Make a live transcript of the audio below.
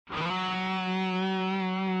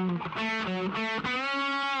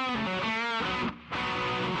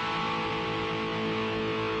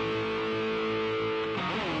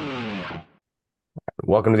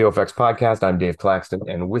Welcome to the OFX podcast. I'm Dave Claxton,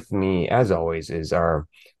 and with me, as always, is our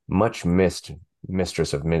much missed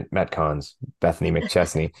mistress of Metcons, Bethany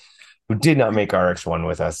McChesney, who did not make RX1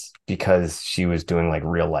 with us because she was doing like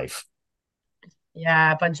real life.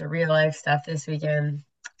 Yeah, a bunch of real life stuff this weekend.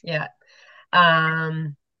 Yeah.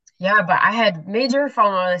 Um, yeah, but I had major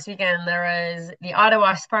FOMO this weekend. There was the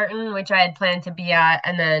Ottawa Spartan, which I had planned to be at,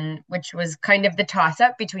 and then which was kind of the toss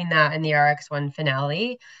up between that and the RX1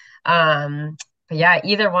 finale. But yeah,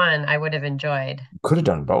 either one I would have enjoyed. Could have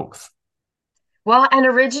done both. Well, and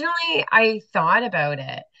originally I thought about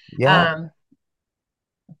it. Yeah, Um,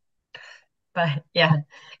 but yeah,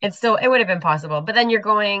 it would have been possible. But then you're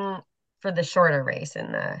going for the shorter race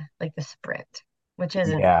in the sprint, which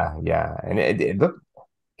isn't. yeah. And it looked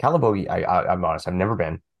Calabogie. I'm honest, I've never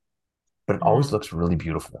been, but it always Mhm. looks really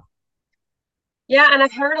beautiful. Yeah, and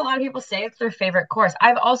I've heard a lot of people say it's their favorite course.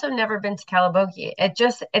 I've also never been to Calabogie.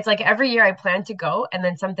 It's like every year I plan to go, and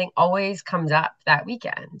then something always comes up that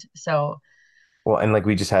weekend. So, Well, and like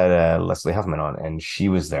we just had Leslie Huffman on, and she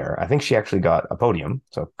was there. I think she actually got a podium.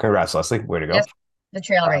 So congrats, Leslie. Way to go. yes, the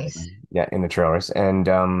trail race. Yeah, in the trail race, and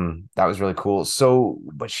that was really cool. So,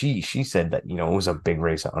 but she said that it was a big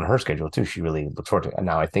race on her schedule too. She really looked forward to it. And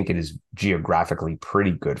now I think it is geographically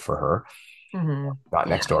pretty good for her. Not Yeah,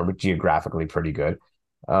 next door, but geographically pretty good.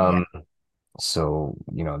 yeah, Um, so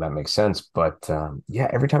that makes sense. But yeah,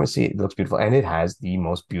 every time I see it, it looks beautiful, and it has the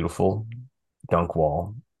most beautiful dunk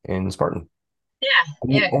wall in Spartan. yeah,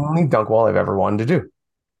 And the yeah, only dunk wall I've ever wanted to do.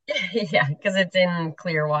 yeah, because it's in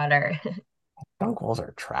clear water. Dunk walls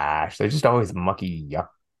are trash. They're just always mucky, yuck,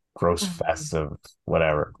 gross Mhm. fests of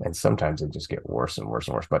whatever. And sometimes they just get worse and worse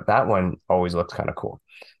and worse. But that one always looks kind of cool.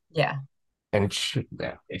 Yeah, And it should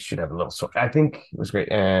have a little sort. I think it was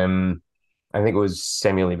great. I think it was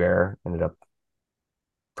Samuel Libert ended up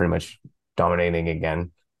pretty much dominating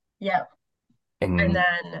again. yeah. And And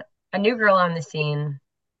then a new girl on the scene.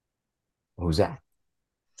 who's that?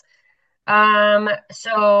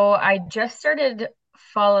 So I just started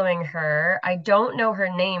following her. I don't know her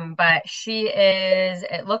name, but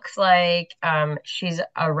it looks like she's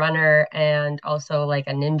a runner and also like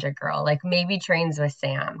a ninja girl, like maybe trains with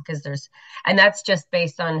Sam and that's just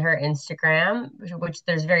based on her Instagram, which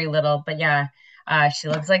there's very little, but yeah, she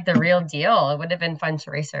looks like the real deal. It would have been fun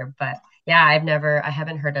to race her, but yeah, I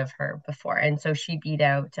haven't heard of her before. And so she beat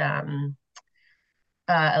out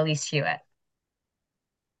Elise Hewitt.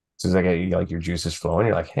 So it's like your juice is flowing.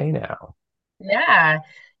 You're like, hey now, Yeah.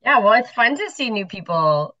 Yeah, well, it's fun to see new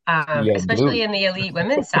people, you got especially blue. in the elite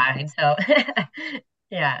women's side. So,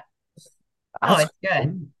 yeah. Oh, That's it's good.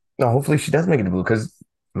 cool. No, hopefully she does make it to blue because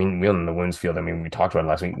I mean, we in the women's field. I mean, we talked about it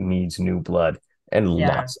last week. Needs new blood and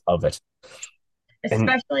Yeah. lots of it. And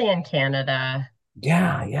Especially in Canada.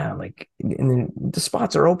 yeah, like and then the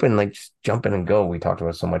spots are open, like just jump in and go. We talked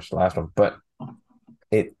about so much last one, but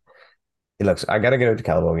it it looks. I got to get out to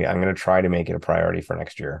Calibogie. I'm going to try to make it a priority for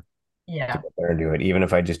next year to Yeah. get there and do it, even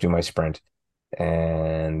if I just do my sprint.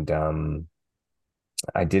 And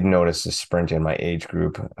I did notice a sprint in my age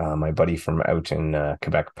group. My buddy from out in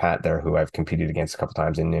Quebec, Pat, there, who I've competed against a couple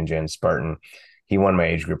times in Ninja and Spartan, he won my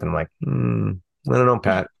age group, and I'm like, I don't know,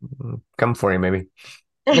 Pat, come for you, maybe.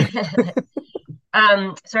 Sorry,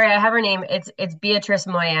 I have her name. It's Beatrice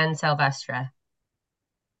Moyenne Silvestre.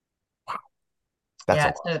 That's a Yeah,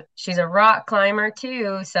 lot. so she's a rock climber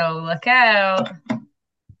too, so look out.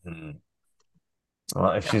 Mm.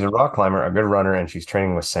 Well, if she's a rock climber, a good runner, and she's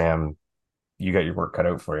training with Sam, you got your work cut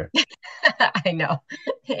out for you. I know.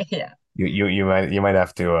 Yeah. You might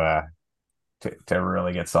have to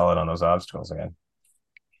really get solid on those obstacles again.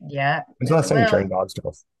 Yeah. When's the last time you Well, trained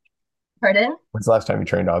obstacles? pardon? When's the last time you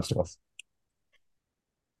trained obstacles?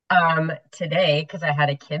 Today, because I had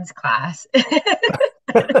a kids class.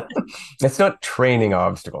 It's not training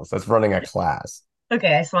obstacles. That's running a class.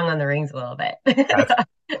 Okay, I swung on the rings a little bit. That's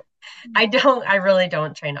I really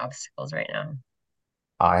don't train obstacles right now.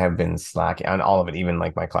 I have been slacking on all of it, even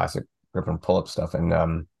like my classic grip and pull up stuff. And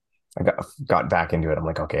I got back into it. I'm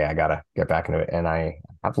like, okay, I gotta get back into it. And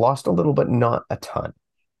I've lost a little, but not a ton,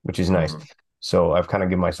 which is nice. Mhm. So I've kind of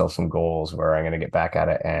given myself some goals where I'm going to get back at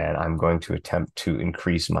it, and I'm going to attempt to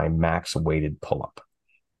increase my max weighted pull up.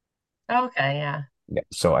 Okay, yeah. Yeah.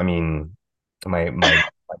 So I mean, my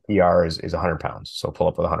PR is 100 pounds. So pull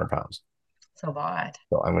up with 100 pounds. So bad.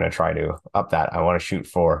 So I'm going to try to up that. I want to shoot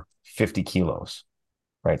for 50 kilos,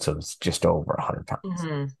 right? So it's just over 100 pounds. Hmm.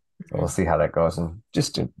 And we'll Hmm. see how that goes. And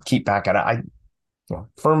just to keep back at it,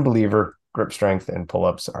 firm believer, grip strength and pull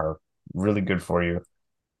ups are really good for you.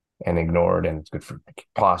 and ignored, and it's good for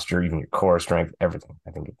posture, even your core strength, everything.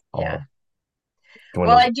 I think it all Yeah.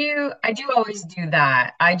 Well, dwindles. I do always do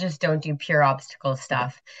that. I just don't do pure obstacle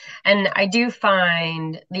stuff. And I do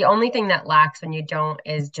find the only thing that lacks when you don't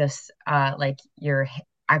is just like your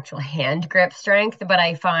actual hand grip strength. But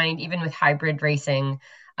I find even with hybrid racing,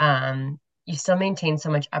 you still maintain so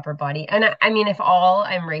much upper body. And I mean, if all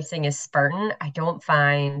I'm racing is Spartan, I don't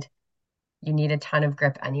find you need a ton of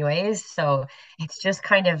grip anyways. So it's just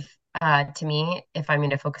kind of to me, if I'm going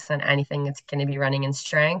to focus on anything, it's going to be running and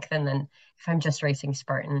strength. And then if I'm just racing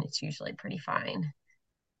Spartan, it's usually pretty fine.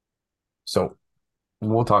 So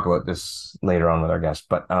we'll talk about this later on with our guest,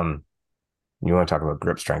 but you want to talk about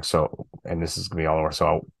grip strength. So, and this is gonna be all over. So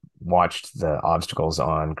I watched the obstacles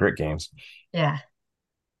on Grit Games, Yeah.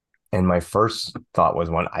 and my first thought was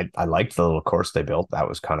one, I liked the little course they built. That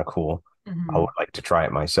was kind of cool. I would Hmm. like to try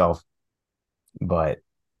it myself, but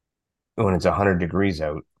when it's 100 degrees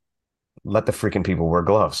out, let the freaking people wear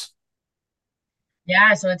gloves.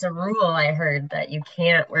 Yeah. So it's a rule I heard that you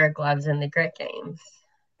can't wear gloves in the grit games.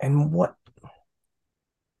 And what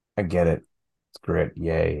I get it. It's grit.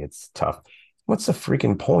 Yay. It's tough. What's the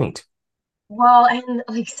freaking point? Well, and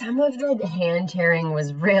like some of the hand tearing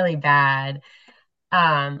was really bad.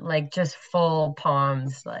 Like just full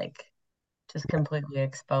palms, like just completely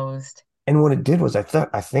exposed. And what it did was I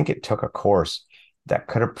think it took a course that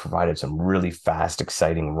could have provided some really fast,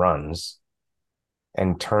 exciting runs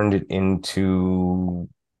and turned it into,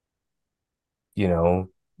 you know,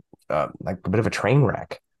 like a bit of a train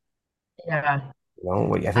wreck. Yeah.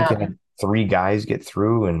 I think you had Um, three guys get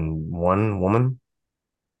through and one woman.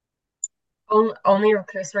 only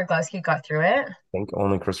Chris Rogowski got through it. I think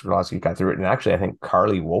only Chris Rossi got through it. And actually, I think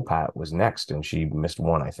Carly Wopat was next and she missed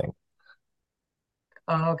one, I think.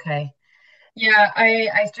 Oh, okay. Yeah,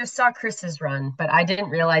 I just saw Chris's run, but I didn't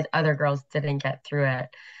realize other girls didn't get through it.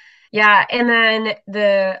 Yeah, and then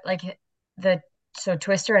the so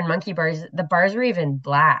Twister and Monkey bars, the bars were even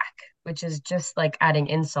black, which is just like adding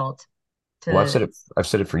insult Well, to I've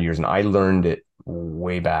said it for years, and I learned it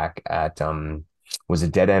way back at was a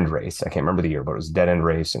dead end race. I can't remember the year, but it was a dead end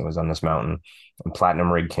race, and it was on this mountain. And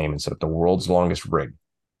Platinum Rig came and set up the world's longest rig,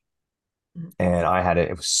 and I had it.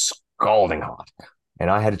 It was scalding hot, and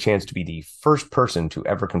I had a chance to be the first person to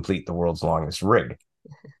ever complete the world's longest rig.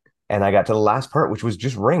 And I got to the last part, which was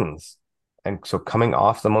just rings. And so coming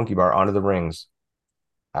off the monkey bar onto the rings,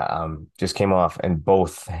 just came off, and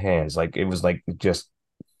both hands, like it was like just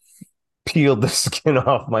peeled the skin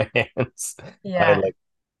off my hands. I had yeah. like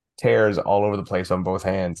tears all over the place on both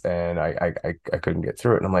hands, and I couldn't get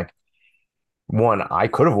through it. And I'm like, one, I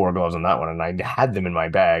could have wore gloves on that one, and I had them in my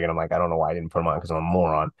bag, and I'm like, I don't know why I didn't put them on because I'm a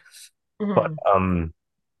moron. But Mhm.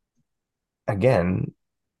 again,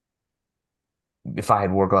 if I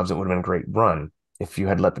had wore gloves, it would have been a great run. If you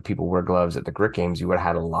had let the people wear gloves at the grit games, you would have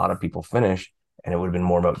had a lot of people finish, and it would have been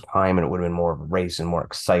more about time, and it would have been more of a race and more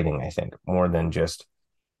exciting, I think, more than just,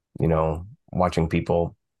 watching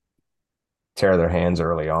people tear their hands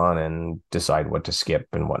early on and decide what to skip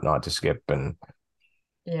and what not to skip. And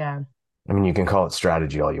Yeah. I mean, you can call it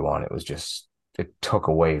strategy all you want. It was just it took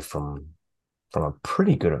away from a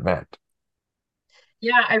pretty good event.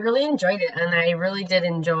 Yeah, I really enjoyed it and I really did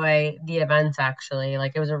enjoy the events actually.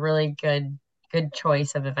 Like it was a really good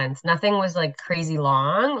choice of events. Nothing was like crazy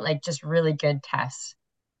long, like just really good tests.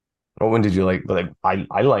 Well, when did you like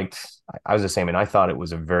I liked I was the same, and I thought it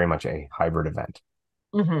was a very much a hybrid event,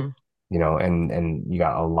 Hmm. and you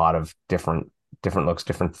got a lot of different looks,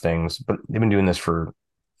 different things. But they've been doing this for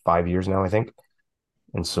 5 years now, I think.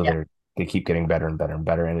 And so Yeah. they keep getting better and better and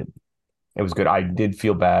better. And it was good. I did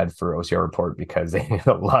feel bad for OCR Report because they had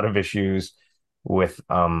a lot of issues with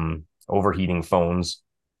overheating phones,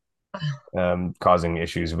 causing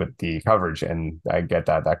issues with the coverage. And I get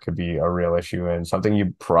that that could be a real issue and something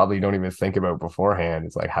you probably don't even think about beforehand.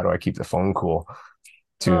 It's like, how do I keep the phone cool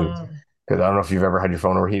to, Uh, because I don't know if you've ever had your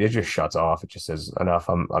phone overheat. It just shuts off. It just says enough.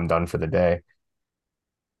 I'm done for the day.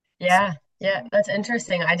 So, yeah. Yeah, that's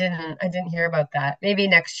interesting. I didn't hear about that. Maybe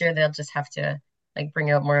next year they'll just have to like bring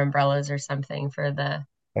out more umbrellas or something for the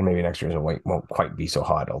and maybe next year's won't quite be so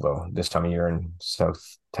hot, although this time of year in South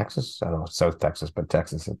Texas, I don't know, South Texas, but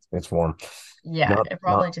Texas, it's warm. yeah, Not it not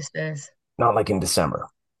probably just is. not like in December.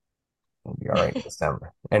 We'll be all right in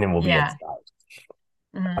December, and then we'll be Yeah. outside.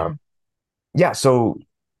 Hmm. Yeah. So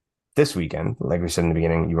this weekend, like we said in the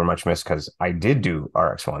beginning, you were much missed because I did do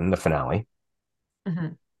RX1, the finale.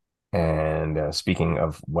 Hmm. And speaking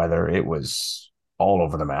of weather, it was all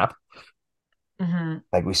over the map. Hmm.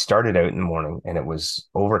 Like we started out in the morning and it was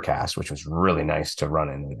overcast, which was really nice to run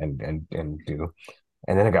in and do.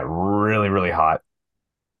 And then it got really, really hot.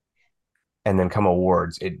 and then come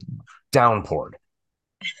awards, it downpoured.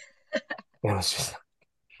 It was just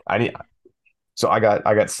I need so I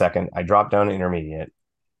got second. I dropped down to intermediate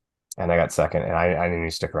and I got second, and I didn't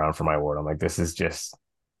even stick around for my award. I'm like, this is just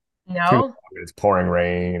too long. No? It's pouring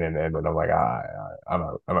rain, and I'm like, I'm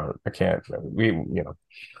out. I'm out. I can't.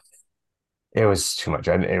 It was too much.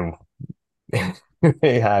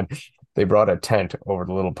 They had they brought a tent over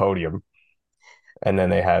the little podium, and then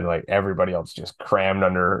they had like everybody else just crammed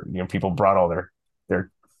under. People brought all their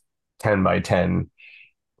 10 by 10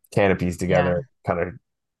 canopies Yeah. together, kind of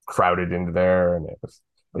crowded into there, and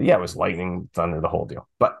but yeah, it was lightning, thunder, the whole deal.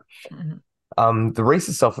 But Mhm. the race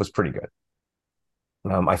itself was pretty good.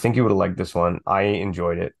 I think you would have liked this one. I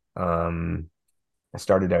enjoyed it. I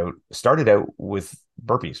started out with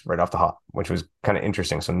burpees right off the hop, which was kind of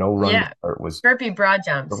interesting. So no run Yeah. start was Burpee broad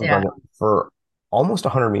jumps. Yeah. for almost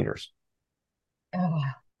 100 meters, Oh.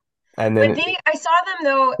 and But then I saw them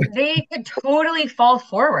though, they could totally fall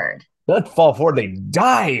forward. not fall forward, they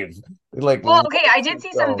dive. They like Well, launch okay, I did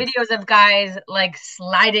see some themselves. videos of guys like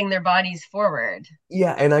sliding their bodies forward.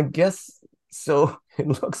 Yeah, and I guess so. It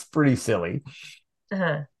looks pretty silly,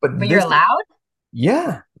 Uh-huh. but But you're this, allowed?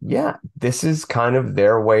 yeah, this is kind of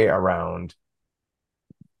their way around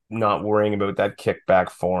not worrying about that kickback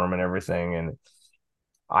form and everything. And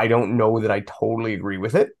I don't know that I totally agree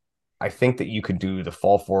with it. I think that you could do the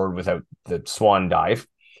fall forward without the swan dive.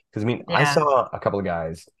 Because I mean, I Yeah. saw a couple of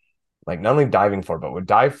guys like not only diving forward, but would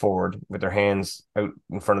dive forward with their hands out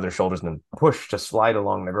in front of their shoulders and then push to slide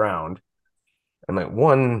along the ground. And like,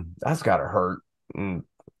 one, that's gotta hurt. And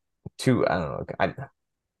two, I don't know.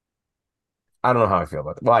 I don't know how I feel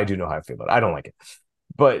about it. Well, I do know how I feel about it. I don't like it.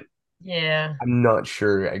 But Yeah. I'm not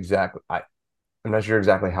sure exactly. I'm not sure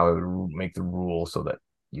exactly how I would make the rule so that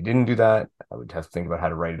you didn't do that. I would have to think about how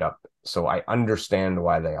to write it up. So I understand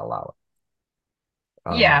why they allow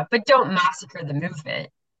it. Yeah, but don't massacre the movement.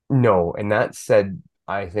 No, and that said,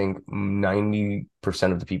 I think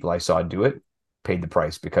 90% of the people I saw do it paid the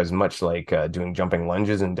price because much like doing jumping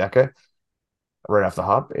lunges in DECA right off the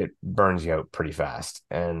hop, it burns you out pretty fast,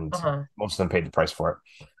 and Uh-huh. most of them paid the price for it.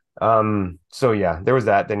 So yeah, there was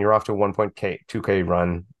that. Then you're off to 1.2K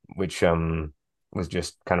run, which was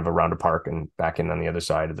just kind of around a park and back in on the other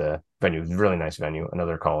side of the venue. Really nice venue,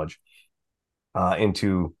 another college.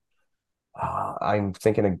 Into I'm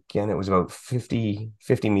thinking again, it was about 50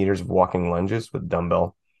 meters of walking lunges with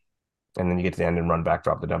dumbbell. And then you get to the end and run back,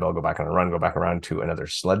 drop the dumbbell, go back on a run, go back around to another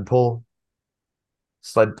sled pull.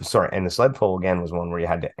 Sorry, and the sled pull again was one where you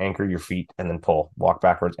had to anchor your feet and then pull, walk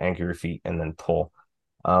backwards, anchor your feet, and then pull.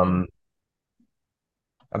 Mm. Um,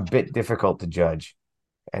 a bit difficult to judge.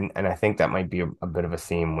 And I think that might be a bit of a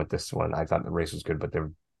theme with this one. I thought the race was good, but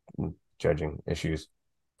there were judging issues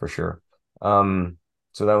for sure. Um,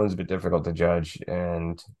 so that one's a bit difficult to judge,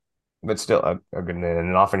 and but still a good. And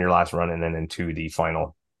then off in your last run, and then into the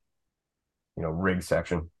final, rig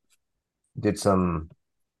section. Did some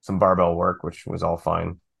barbell work, which was all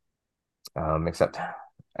fine. Except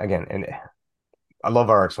again, and I love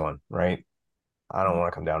RX1, right? I don't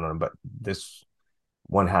want to come down on him, but this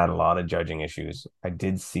one had a lot of judging issues. I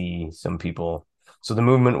did see some people. So the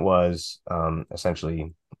movement was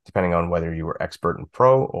essentially depending on whether you were expert and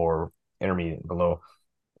pro or intermediate and below.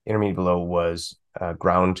 Intermediate below was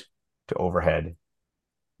ground to overhead,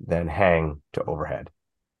 then hang to overhead,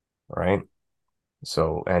 right?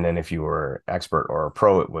 So, and then if you were expert or a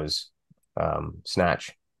pro, it was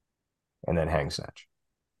snatch and then hang snatch.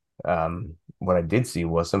 What I did see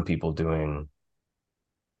was some people doing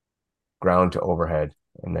ground to overhead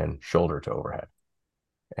and then shoulder to overhead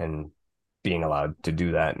and being allowed to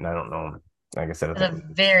do that. And I don't know, like I said, I It's think,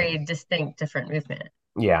 a very distinct, different movement.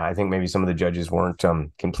 yeah, I think maybe some of the judges weren't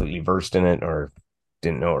completely versed in it or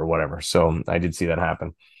didn't know or whatever. So I did see that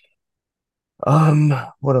happen.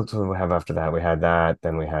 What else do we have after that? We had that,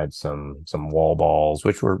 then we had some wall balls,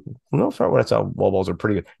 which were no, sorry, what I saw, wall balls are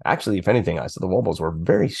pretty good. Actually, if anything, I saw the wall balls were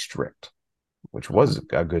very strict, which was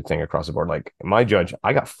a good thing across the board. Like my judge,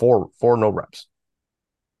 I got four no reps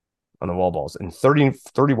on the wall balls, and 30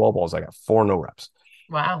 wall balls, I got four no reps.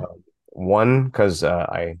 Wow. One because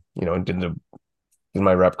I did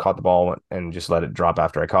my rep, caught the ball and just let it drop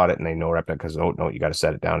after I caught it, and they no rep it because oh no, you got to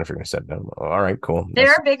set it down if you're going to set it down. All right, cool.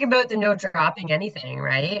 That's They're big about the no dropping anything,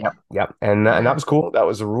 right? yep, and that Yeah. was cool. That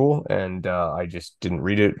was a rule, and I just didn't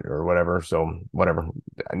read it or whatever. So whatever,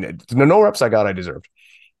 the no reps I got, I deserved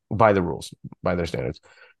by the rules, by their standards.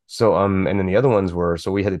 So and then the other ones were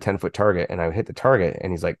so we had a 10-foot target, and I hit the target,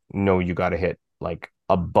 and he's like, no, you got to hit like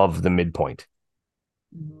above the midpoint.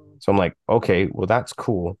 Mhm. So I'm like, okay, well that's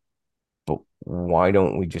cool, but why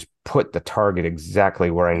don't we just put the target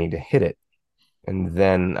exactly where I need to hit it? and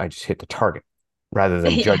then I just hit the target rather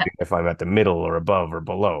than Yeah. judging if I'm at the middle or above or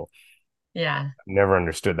below. Yeah. Never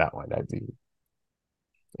understood that one.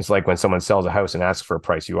 It's like when someone sells a house and asks for a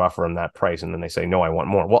price, you offer them that price, and then they say, "No, I want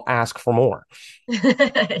more." Well, ask for more.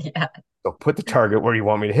 Yeah. So put the target where you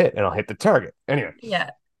want me to hit, and I'll hit the target anyway.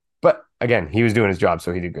 Yeah. But again, he was doing his job,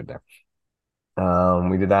 so he did good there.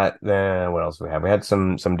 We did that. Then what else we had? We had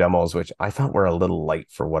some demos, which I thought were a little light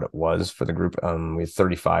for what it was for the group. We had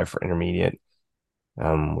 35 for intermediate,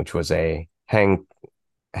 which was a hang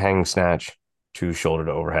snatch to shoulder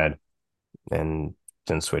to overhead, and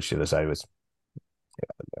then switch to the side.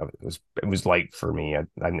 It was light for me,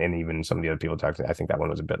 and even some of the other people talked to. I think that one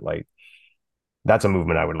was a bit light. That's a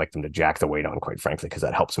movement I would like them to jack the weight on, quite frankly, because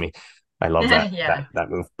that helps me. I love Yeah. that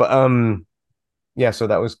move. But yeah, so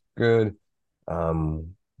that was good.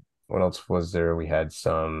 Um, what else was there? We had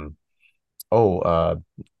some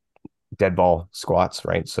dead ball squats,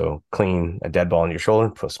 right? So clean a dead ball on your shoulder,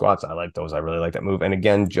 put squats. I like those. I really like that move. And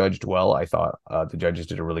again, judged well. I thought the judges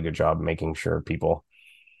did a really good job making sure people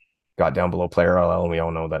got down below player LL, and we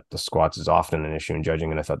all know that the squats is often an issue in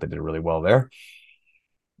judging, and I thought they did really well there.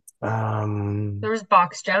 There Um, was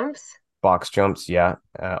box jumps. Box jumps, yeah,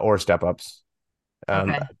 or step ups.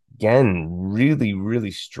 Um, Okay. Again, really,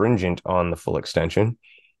 really stringent on the full extension, At the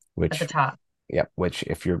which, top. yeah, which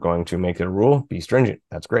if you're going to make it a rule, be stringent.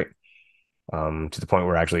 That's great. To the point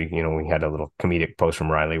where actually, we had a little comedic post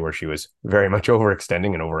from Riley where she was very much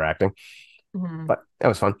overextending and overacting, Hmm. but that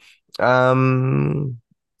was fun. Um,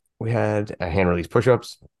 we had a hand release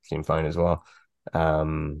push-ups, seemed fine as well.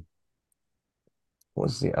 Um, what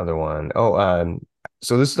was the other one?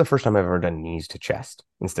 So this is the first time I've ever done knees to chest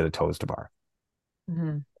instead of toes to bar,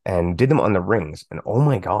 Hmm. and did them on the rings. And oh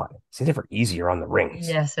my God, it's never easier on the rings.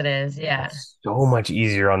 Yes, it is. Yeah. It's so much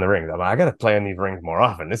easier on the rings. I got to play on these rings more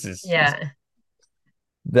often. This Yeah.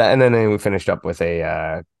 that, and then we finished up with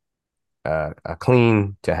a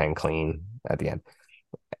clean to hang clean at the end.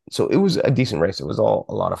 So it was a decent race. It was all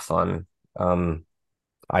a lot of fun. Um,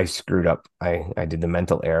 I screwed up. I did the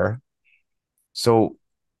mental error. So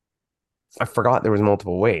I forgot there was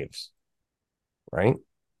multiple waves, right?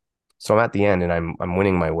 So I'm at the end and I'm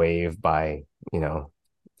winning my wave by, you know,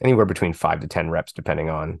 anywhere between 5 to 10 reps, depending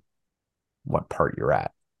on what part you're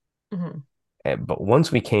at. Hmm. But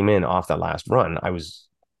once we came in off that last run, I was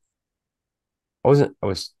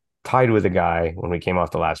tied with a guy when we came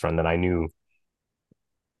off the last run that I knew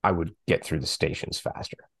I would get through the stations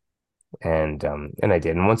faster. And I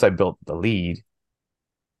did. And once I built the lead,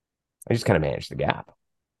 I just kind of managed the gap.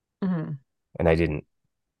 Hmm. And I didn't,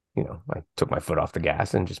 I took my foot off the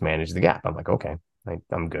gas and just managed the gap. I'm like, okay,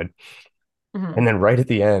 I'm good. Hmm. And then right at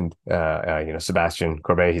the end, Sebastian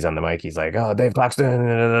Corbet, he's on the mic. He's like, "Oh, Dave Claxton," and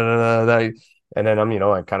then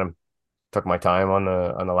I kind of took my time on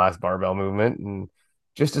the last barbell movement, and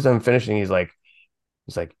just as I'm finishing, he's like,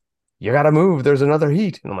 "You got to move. There's another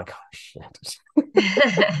heat," and I'm like, "Oh shit!"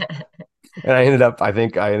 And I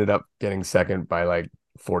think I ended up getting second by like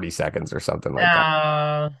 40 seconds or something like that.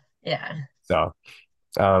 Oh, yeah. So,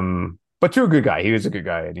 but you're a good guy. He was a good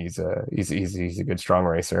guy, and he's a good strong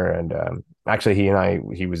racer. And actually,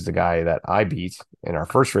 he was the guy that I beat in our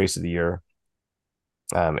first race of the year,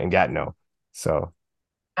 in Gatineau. So,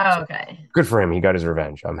 Oh, so okay. good for him. He got his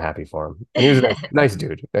revenge. I'm happy for him, and he was a nice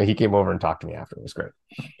dude. He came over and talked to me after. It was great.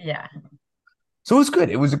 Yeah. So it was good.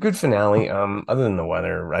 It was a good finale. Other than the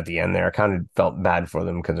weather at the end there, I kind of felt bad for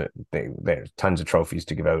them because they had tons of trophies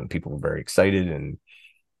to give out, and people were very excited, and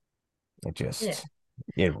it Yeah. just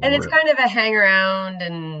it And it's really, kind of a hang around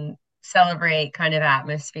and celebrate kind of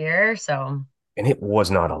atmosphere. So, and it was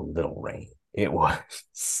not a little rain. It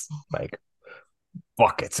was like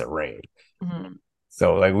buckets of rain. mhm.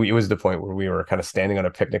 So like it was the point where we were kind of standing on a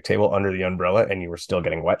picnic table under the umbrella, and you were still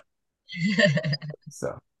getting wet.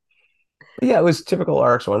 So but yeah, it was typical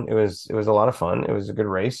RX1. It was a lot of fun. It was a good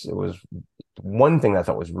race. It was one thing that I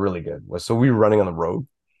thought was really good was so we were running on the road,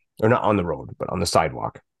 or not on the road, but on the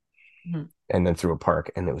sidewalk, Mhm. and then through a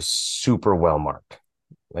park, and it was super well marked.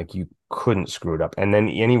 Like you couldn't screw it up. And then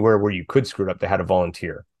anywhere where you could screw it up, they had a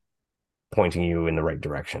volunteer pointing you in the right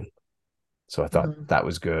direction. So I thought Mhm. that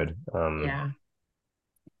was good. Yeah.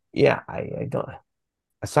 Yeah, I don't.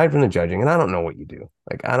 Aside from the judging, and I don't know what you do.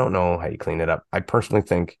 Like I don't know how you clean it up. I personally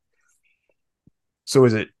think so.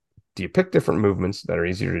 Is it? Do you pick different movements that are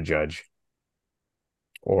easier to judge,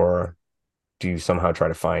 or do you somehow try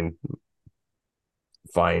to find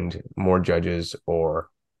more judges or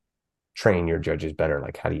train your judges better?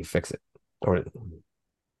 Like how do you fix it? Or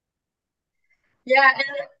Yeah, and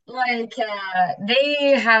like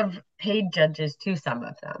they have paid judges too, some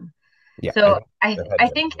of them. Yeah, I So think the head I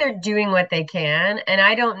judge. think they're doing what they can, and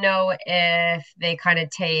I don't know if they kind of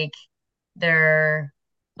take their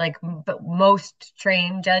like most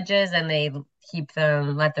trained judges and they keep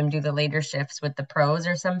them let them do the later shifts with the pros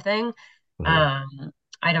or something. Mhm. Um,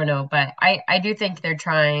 I don't know, but I do think they're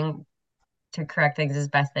trying to correct things as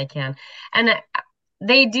best they can. And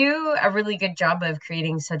they do a really good job of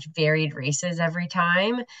creating such varied races every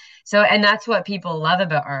time. So, and that's what people love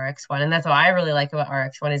about RX1. And that's what I really like about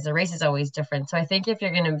RX1 is the race is always different. So I think if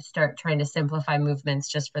you're going to start trying to simplify movements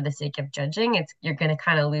just for the sake of judging, it's you're going to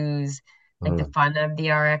kind of lose like the Mhm. fun of the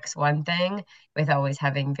RX1 thing with always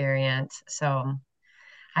having variants. So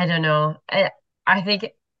I don't know. I think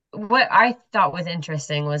what I thought was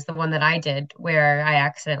interesting was the one that I did where I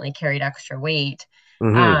accidentally carried extra weight.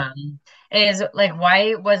 Mhm. Um, is like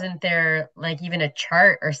why wasn't there like even a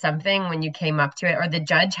chart or something when you came up to it, or the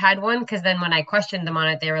judge had one? Because then when I questioned them on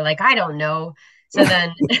it, they were like, I don't know. So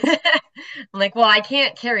then I'm like, well, I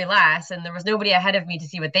can't carry less, and there was nobody ahead of me to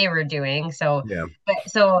see what they were doing. So, Yeah. but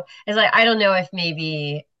so it's like I don't know if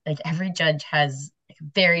maybe like every judge has like a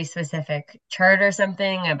very specific chart or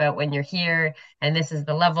something about when you're here and this is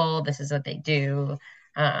the level, this is what they do.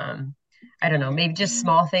 Um, I don't know, maybe just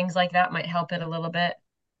small things like that might help it a little bit.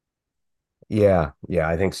 Yeah, yeah,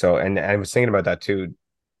 I think so. And I was thinking about that too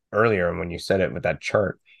earlier, and when you said it with that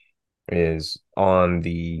chart is on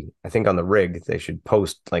the, I think on the rig, they should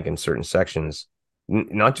post like in certain sections,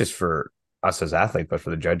 not just for us as athletes, but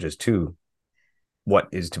for the judges too, what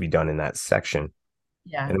is to be done in that section.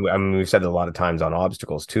 Yeah, And I mean, we've said it a lot of times on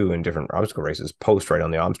obstacles too, in different obstacle races, post right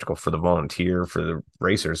on the obstacle for the volunteer, for the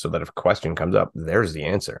racers, so that if a question comes up, there's the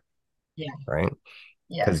answer, yeah, right?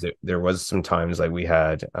 yeah, Because there was some times like we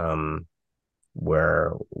had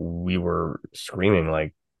where we were screaming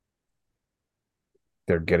like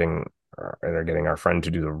they're getting they're getting our friend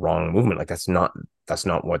to do the wrong movement. Like that's not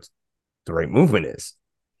what the right movement is.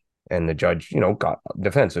 And the judge, got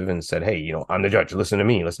defensive and said, "Hey, I'm the judge. Listen to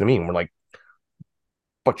me." And we're like,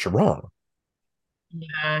 "But you're wrong,"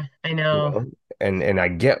 yeah, I you know. know. And I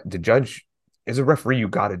get the judge as a referee, you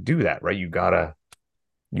got to do that, right? You got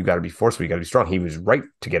to be forceful. You got to be strong. He was right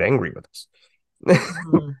to get angry with us,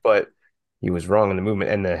 Mhm. but he was wrong in the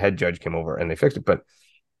movement. And the head judge came over and they fixed it. But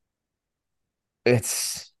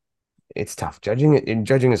it's it's tough. Judging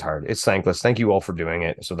is hard. It's thankless. Thank you all for doing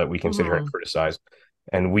it so that we can sit here and Mhm. criticize,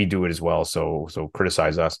 and we do it as well. So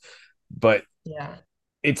criticize us, but Yeah.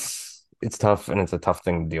 it's tough and it's a tough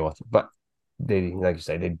thing to deal with. But they, like you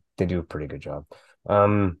say, they do a pretty good job.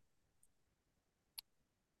 Um,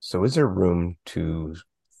 so is there room to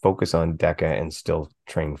focus on DECA and still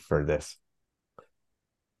train for this?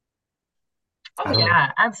 Oh I don't know.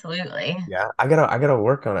 yeah, absolutely. Yeah, I gotta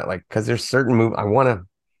work on it. Like, because there's certain move I want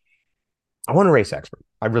to race expert.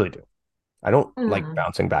 I really do. I don't like Mhm.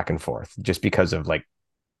 bouncing back and forth just because of like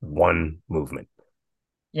one movement,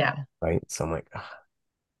 Yeah. right? So I'm like,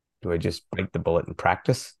 do I just bite the bullet and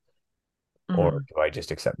practice, or Mhm. do I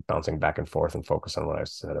just accept bouncing back and forth and focus on what I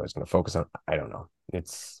said I was going to focus on? I don't know.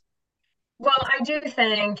 Well, I do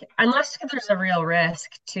think unless there's a real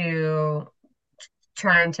risk to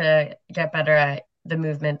trying to get better at the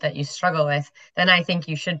movement that you struggle with, then I think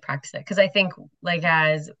you should practice it. Because I think like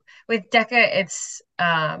as with DECA, it's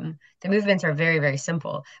the movements are very, very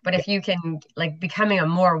simple. But Yeah. if you can like becoming a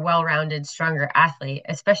more well-rounded, stronger athlete,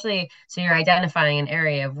 especially so you're identifying an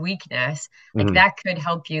area of weakness, like Mhm. that could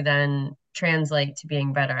help you then translate to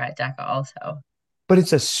being better at DECA also. But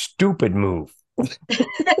it's a stupid move.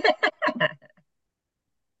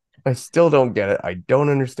 I still don't get it. I don't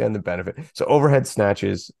understand the benefit. So overhead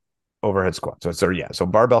snatches, overhead squats. So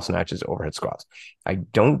barbell snatches, overhead squats. I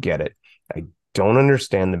don't get it. I don't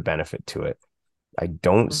understand the benefit to it. I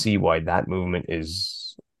don't see why that movement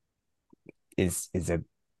is a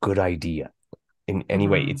good idea in any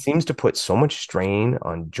way. It Hmm. seems to put so much strain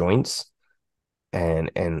on joints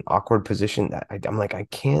and awkward position that I'm like, I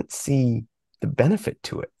can't see the benefit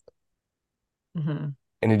to it. Hmm.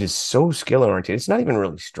 And it is so skill oriented. It's not even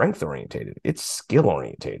really strength orientated. It's skill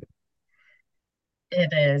orientated.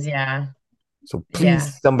 It is, yeah. So Yeah.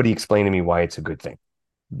 please, somebody explain to me why it's a good thing.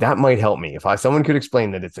 That might help me. If someone could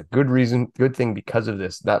explain that it's a good reason, good thing because of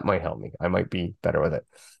this, that might help me. I might be better with it.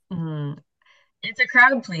 Hmm. It's a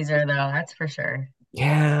crowd pleaser though, that's for sure.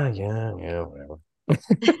 Yeah, yeah, yeah, whatever.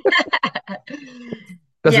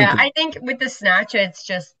 Yeah, Doesn't. I think with the snatch, it's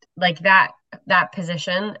just like that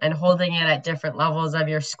position and holding it at different levels of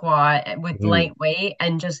your squat with Mhm. light weight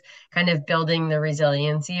and just kind of building the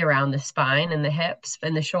resiliency around the spine and the hips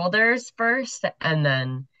and the shoulders first, and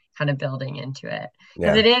then kind of building into it.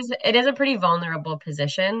 Because Yeah. it is a pretty vulnerable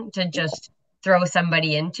position to just throw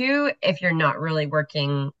somebody into if you're not really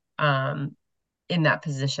working in that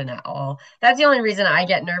position at all. That's the only reason I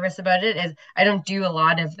get nervous about it is I don't do a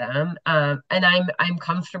lot of them. And I'm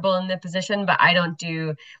comfortable in the position, but I don't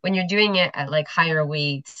do when you're doing it at like higher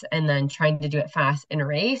weights and then trying to do it fast in a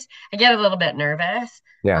race, I get a little bit nervous.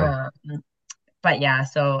 Yeah. Um, but yeah,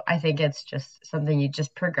 so I think it's just something you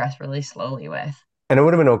just progress really slowly with. And I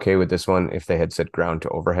would have been okay with this one if they had said ground to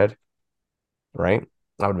overhead, right?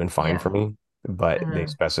 That would have been fine Yeah. for me. But they Uh,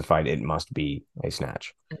 specified it must be a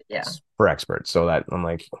snatch yeah. for experts. So that I'm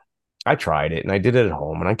like, I tried it and I did it at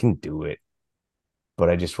home and I can do it, but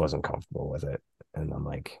I just wasn't comfortable with it. And I'm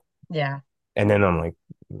like, Yeah. and then I'm like,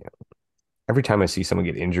 yeah, every time I see someone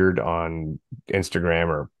get injured on Instagram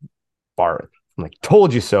or bar, I'm like,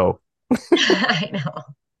 told you so. I know.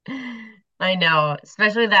 I know,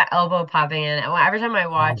 especially that elbow popping in. Every time I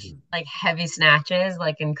watch Oh. like heavy snatches,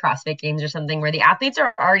 like in CrossFit Games or something, where the athletes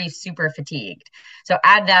are already super fatigued. So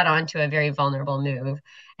add that onto a very vulnerable move,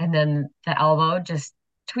 and then the elbow just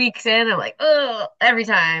tweaks in. I'm like, oh, every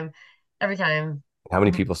time. How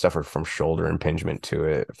many people suffer from shoulder impingement to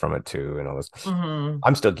it from it too, and all this. Mm-hmm.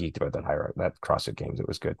 I'm still geeked about that CrossFit Games. It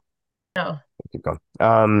was good. No. Keep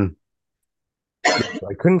going. Yeah, so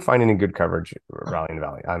I couldn't find any good coverage Rally in the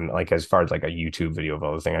Valley. I'm like as far as like a YouTube video of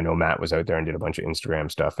all the thing. I know Matt was out there and did a bunch of Instagram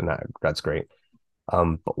stuff, and that's great.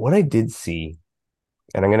 But what I did see,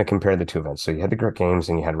 and I'm going to compare the two events. So you had the Grit Games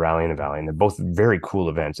and you had Rally in the Valley, and they're both very cool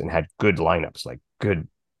events and had good lineups, like good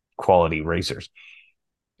quality racers.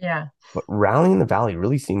 Yeah. But Rally in the Valley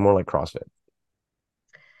really seemed more like CrossFit.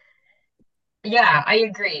 Yeah, I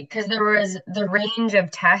agree. Because there was the range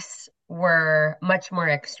of tests were much more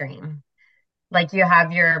extreme. Like you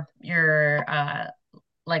have your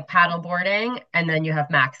like paddle boarding and then you have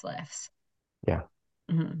max lifts. Yeah.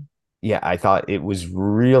 Hmm. Yeah, I thought it was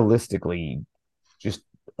realistically just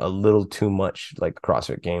a little too much like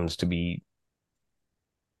CrossFit Games to be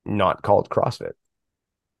not called CrossFit.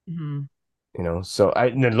 Hmm. So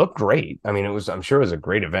and it looked great. I mean, I'm sure it was a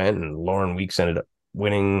great event, and Lauren Weeks ended up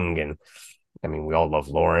winning. And I mean, we all love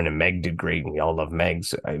Lauren, and Meg did great, and we all love Meg.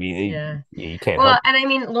 So I mean, Yeah. you can't Well, help it. and I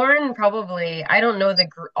mean, Lauren probably, I don't know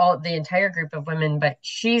the entire group of women, but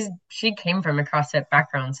she came from a CrossFit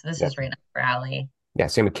background, so this Yeah, is right up her alley. yeah.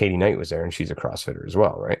 Same with Katie Knight was there, and she's a CrossFitter as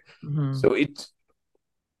well, right? Hmm. So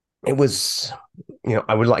it was,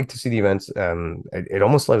 I would like to see the events. It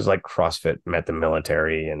almost was like CrossFit met the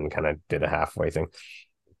military and kind of did a halfway thing.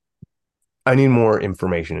 I need more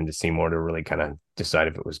information and to see more to really kind of decide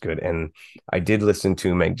if it was good. And I did listen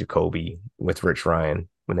to Meg Jacoby with Rich Ryan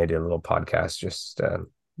when they did a little podcast just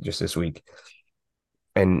this week.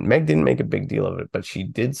 And Meg didn't make a big deal of it, but she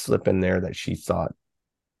did slip in there that she thought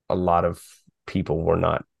a lot of people were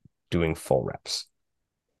not doing full reps.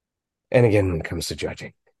 And again, when it comes to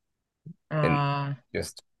judging, and Uh,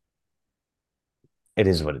 just it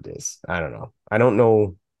is what it is. I don't know. I don't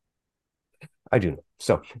know. I do know.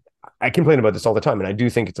 So I complain about this all the time, and I do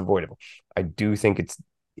think it's avoidable. I do think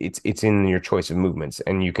it's in your choice of movements,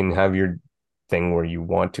 and you can have your thing where you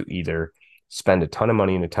want to either spend a ton of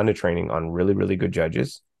money and a ton of training on really, really good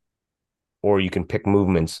judges, or you can pick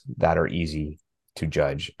movements that are easy to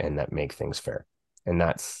judge and that make things fair. And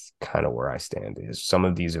that's kind of where I stand is some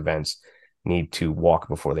of these events need to walk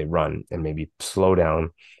before they run and maybe slow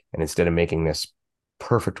down. And instead of making this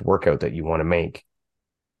perfect workout that you want to make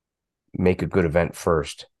a good event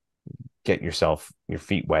first, get yourself your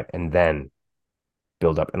feet wet, and then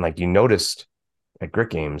build up. And like you noticed at Grit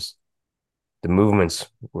Games, the movements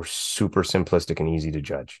were super simplistic and easy to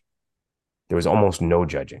judge. There was almost no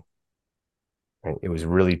judging. Right? It was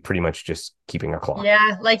really pretty much just keeping a clock.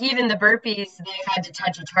 yeah, like even the burpees, they had to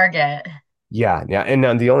touch a target. Yeah, yeah.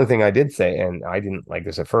 And the only thing I did say, and I didn't like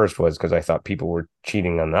this at first, was because I thought people were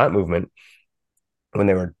cheating on that movement when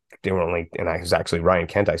they were only, and I was actually Ryan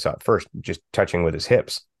Kent. I saw it first, just touching with his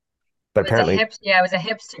hips. But It was a apparently, hips, yeah, it was a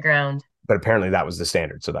hips to ground. but apparently that was the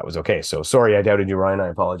standard, so that was okay. So sorry, I doubted you, Ryan. I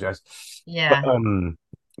apologize. But Yeah,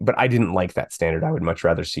 but I didn't like that standard. I would much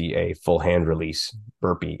rather see a full hand release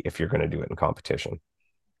burpee if you're going to do it in competition,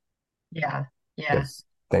 yeah, yeah. because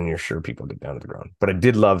then you're sure people get down to the ground. But I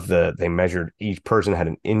did love they measured each person had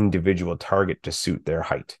an individual target to suit their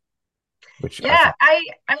height, which I Yeah, thought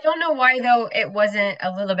I don't know why though it wasn't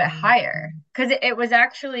a little bit higher because it was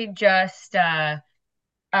actually just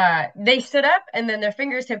they stood up and then their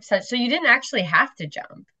fingertips touched, so you didn't actually have to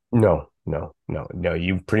jump. no, no, no, no.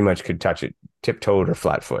 You pretty much could touch it tiptoed or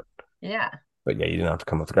flat foot. Yeah, But yeah, you didn't have to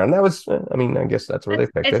come off the ground. That was, I mean, I guess that's where they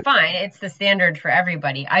picked it's it. fine. It's the standard for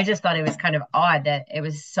everybody. I just thought it was kind of odd that it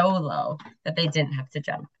was so low that they didn't have to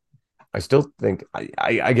jump. I still think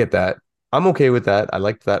I get that. I'm okay with that. I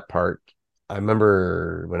liked that part. I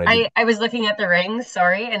remember when I did. I was looking at the rings,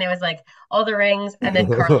 sorry, and it was like all the rings, and then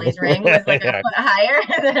Carly's ring was like a Yeah, foot higher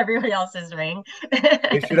than everybody else's ring.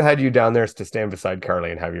 they should have had you down there to stand beside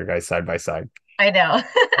Carly and have your guys side by side. I know.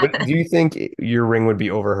 But do you think your ring would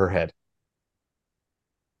be over her head?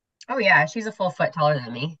 Oh yeah, she's a full foot taller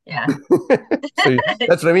than me. Yeah. So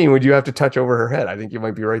that's what I mean. Would you have to touch over her head? I think you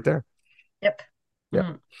might be right there. Yep. Yeah.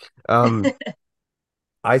 Mhm. Um,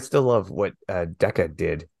 I still love what Decca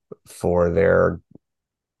did for their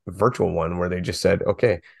virtual one, where they just said,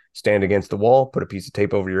 "Okay, stand against the wall, put a piece of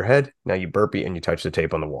tape over your head. Now you burpee and you touch the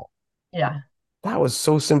tape on the wall." Yeah, That was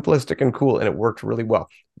so simplistic and cool, and it worked really well.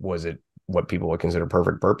 Was it what people would consider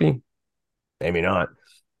perfect burpee? Maybe not,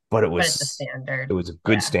 but but it's a it standard. was a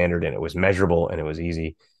good Yeah. standard, and it was measurable, and it was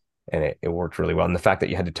easy, and it worked really well. And the fact that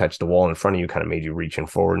you had to touch the wall in front of you kind of made you reach in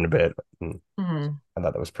forward in a bit. And Hmm. I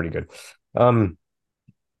thought that was pretty good. Um,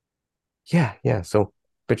 yeah, yeah. So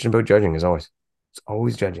bitching about judging is always, it's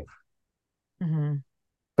always judging, Hmm.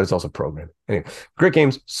 but it's also programming. Anyway, great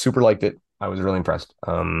games. Super liked it. I was really impressed.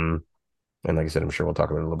 And like I said, I'm sure we'll talk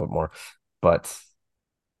about it a little bit more, but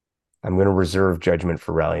I'm going to reserve judgment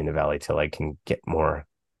for Rally in the Valley till I can get Hmm. more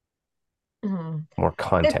It's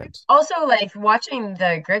content. also like watching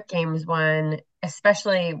the grit games one,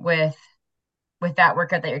 especially with that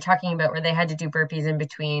workout that you're talking about, where they had to do burpees in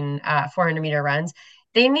between 400-meter runs.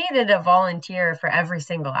 They needed a volunteer for every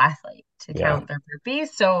single athlete to Yeah. count their burpees.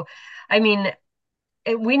 So, I mean,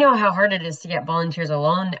 we know how hard it is to get volunteers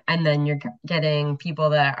alone, and then you're getting people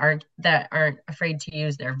that aren't afraid to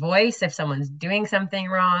use their voice if someone's doing something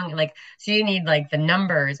wrong. Like, so you need like the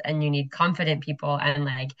numbers, and you need confident people, and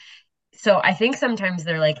like, so I think sometimes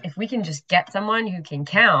they're like, if we can just get someone who can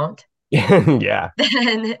count, Yeah.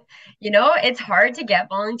 then it's hard to get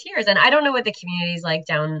volunteers. And I don't know what the community's like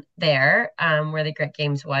down there, where the Grit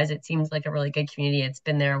Games was. It seems like a really good community. It's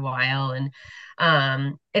been there a while, and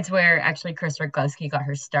it's where actually Chris Rogowski got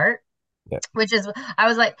her start, Yeah. which is, I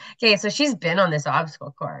was like, okay, so she's been on this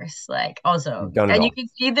obstacle course, like, also, Done it and you all. can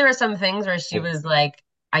see there were some things where she was like,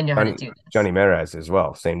 I know how to Johnny, do this. Johnny Meraz as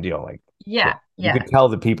well. Same deal. Like, yeah, Yeah, you yeah. could tell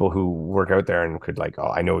the people who work out there and could like, oh,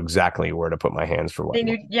 I know exactly where to put my hands for what. They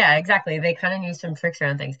knew, yeah, exactly. They kind of knew some tricks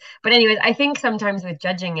around things. But anyways, I think sometimes with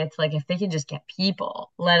judging, it's like if they can just get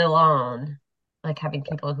people, let alone like having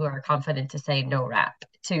people who are confident to say no rap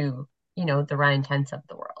to, the Ryan Tents of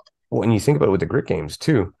the world. Well, and you think about it with the grit games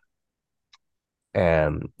too,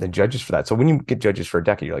 and the judges for that. So when you get judges for a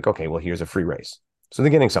deck, you're like, okay, well, here's a free race. So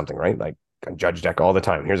they're getting something, right? Like a judge deck all the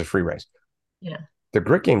time. Here's a free race. Yeah. The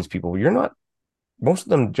grit games people, you're not, most of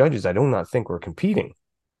them judges, I do not think were competing.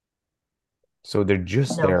 So they're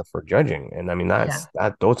just No. there for judging. And I mean,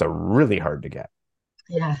 Yeah. those are really hard to get.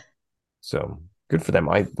 Yeah. So good for them.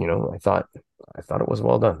 I thought it was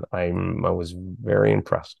well done. I was very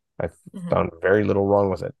impressed. I Mhm. found very little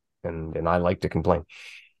wrong with it. And I like to complain.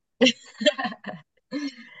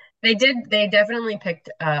 They definitely picked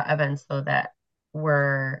events though that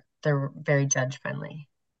they're very judge friendly.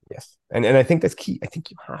 Yes. And I think that's key. I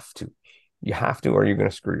think you have to. You have to, or you're going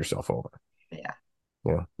to screw yourself over. Yeah.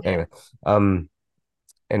 Yeah. Anyway. Um,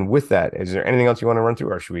 and with that, is there anything else you want to run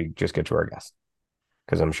through, or should we just get to our guest?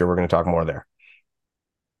 Because I'm sure we're going to talk more there.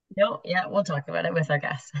 No, yeah, we'll talk about it with our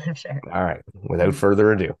guests, I'm sure. All right. Without Mhm.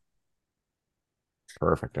 further ado.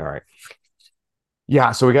 Perfect. All right.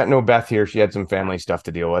 Yeah. So we got no Beth here. She had some family stuff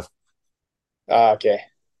to deal with, Ah, okay.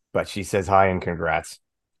 but she says hi and congrats.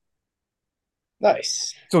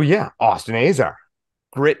 Nice. So yeah, Austin Azar,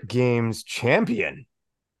 Grit Games champion.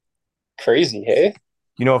 Crazy, hey?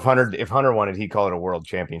 If Hunter wanted, he'd call it a world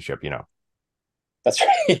championship, That's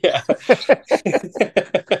right. Yeah.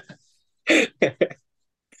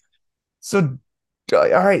 So all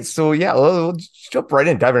right, so yeah, we'll just jump right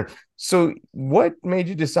in, dive in. So what made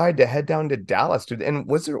you decide to head down to Dallas and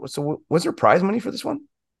was there prize money for this one?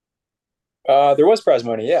 There was prize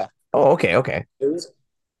money, yeah. Oh, okay, okay. It was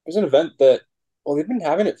an event that, well, they've been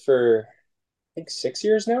having it for I think 6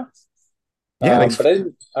 years now. Yeah, But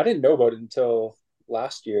thanks. I didn't know about it until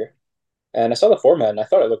last year. And I saw the format and I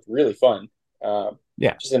thought it looked really fun. Um,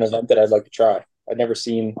 Yeah, just an event that I'd like to try. I'd never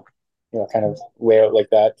seen, kind of layout like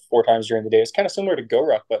that 4 times during the day. It's kind of similar to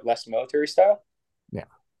GORUCK, but less military style. yeah.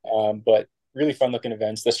 But really fun looking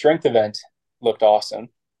events. The strength event looked awesome.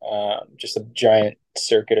 Just a giant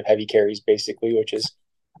circuit of heavy carries, basically, which is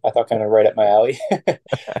I thought kind of right up my alley.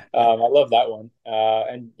 I love that one.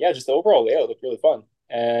 And yeah, just the overall layout looked really fun.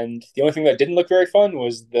 And the only thing that didn't look very fun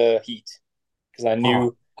was the heat, because I Oh,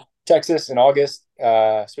 knew Texas in August,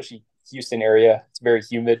 especially Houston area, it's very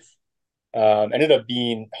humid. Ended up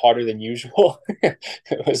being hotter than usual.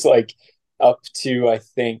 It was like up to, I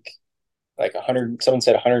think, like 100, someone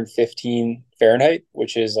said 115 Fahrenheit,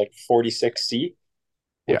 which is like 46 C,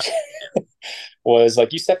 Yeah. which was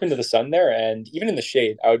like you step into the sun there, and even in the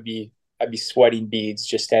shade, I'd be sweating beads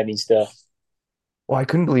just standing still. Well, I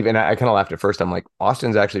couldn't believe, and I kind of laughed at first. I'm like,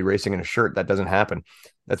 Austin's actually racing in a shirt. That doesn't happen.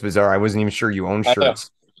 That's bizarre. I wasn't even sure you own I know. shirts,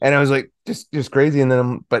 and I was like, just crazy. And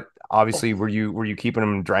then, but obviously, were you keeping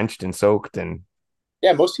them drenched and soaked? And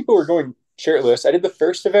Yeah, most people were going shirtless. I did the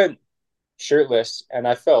first event shirtless, and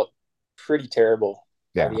I felt pretty terrible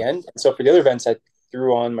by yeah, the end. And so for the other events, I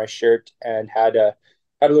threw on my shirt and had a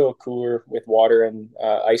little cooler with water and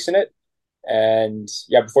ice in it. And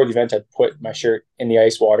yeah, before the event, I put my shirt in the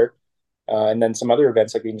ice water. And then some other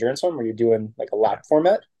events like the endurance one where you're doing like a yeah. lap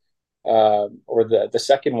format, or the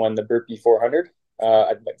second one, the burpee 400.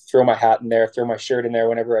 I'd like throw my hat in there, throw my shirt in there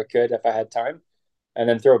whenever I could if I had time, and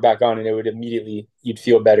then throw it back on, and it would immediately you'd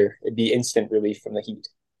feel better. It'd be instant relief from the heat.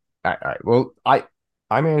 All right. Well, I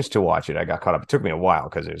managed to watch it. I got caught up. It took me a while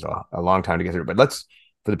because there's a long time to get through. But let's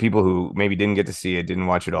for the people who maybe didn't get to see it, didn't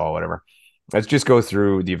watch it all, whatever. Let's just go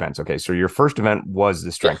through the events. Okay, so your first event was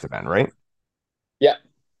the Yeah, strength event, right? yeah.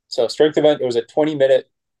 So strength event, it was a 20-minute,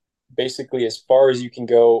 basically as far as you can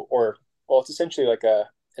go, or well, it's essentially like a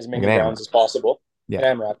as Like an many AMRAP. rounds as possible. An Yeah.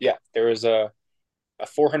 AMRAP, yeah. There was a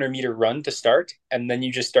 400-meter run to start, and then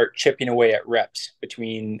you just start chipping away at reps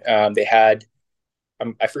between. They had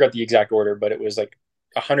I forgot the exact order, but it was like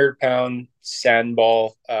 100-pound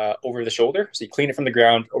sandball over the shoulder. So you clean it from the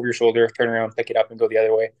ground over your shoulder, turn around, pick it up, and go the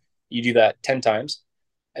other way. You do that 10 times,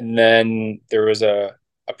 and then there was a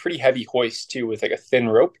pretty heavy hoist too with like a thin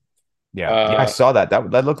rope. Yeah. Yeah, I Uh, saw that.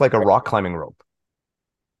 That looked like a rock climbing rope.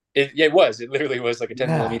 yeah, it was. It literally was like a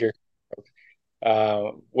 10 Yeah. millimeter,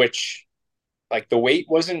 which like the weight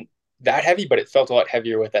wasn't that heavy, but it felt a lot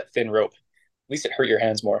heavier with that thin rope. At least it hurt your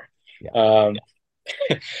hands more. Yeah. Um,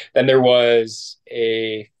 then there was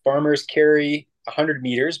a farmer's carry 100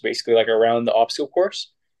 meters, basically like around the obstacle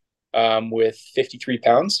course, with 53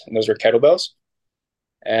 pounds, and those were kettlebells.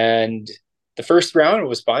 And the first round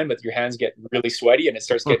was fine, but your hands get really sweaty and it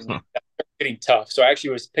starts getting tough. So I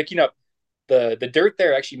actually was picking up the dirt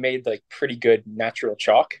there. Actually made like pretty good natural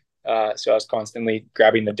chalk. So I was constantly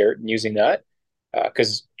grabbing the dirt and using that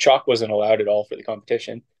because chalk wasn't allowed at all for the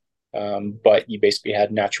competition. But you basically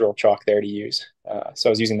had natural chalk there to use. So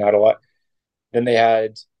I was using that a lot. Then they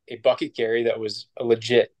had a bucket carry that was a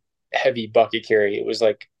legit heavy bucket carry. It was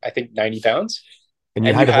like, I think 90 pounds. And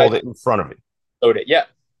you And had you to hold had it in front of it. load it. Yeah.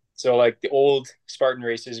 So like the old Spartan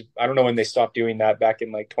races, I don't know when they stopped doing that back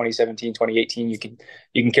in like 2017, 2018, you can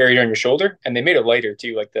carry it on your shoulder, and they made it lighter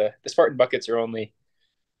too. Like the Spartan buckets are only,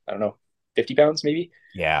 I don't know, 50 pounds maybe.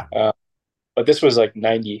 Yeah. Uh, but this was like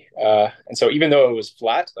 90. And so even though it was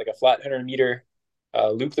flat, like a flat 100-meter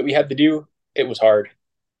loop that we had to do, it was hard.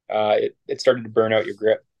 It started to burn out your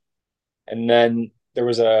grip. And then there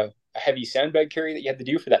was a heavy sandbag carry that you had to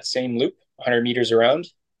do for that same loop, 100 meters around.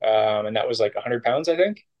 And that was like 100 pounds, I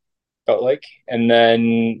think, felt like. And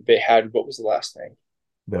then they had, what was the last thing?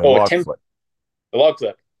 The Oh, log flip. the log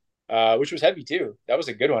clip, which was heavy too. That was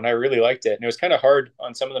a good one. I really liked it. And it was kind of hard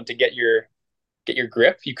on some of them to get your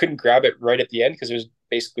grip. You couldn't grab it right at the end because it was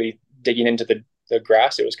basically digging into the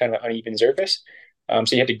grass. It was kind of an uneven surface. So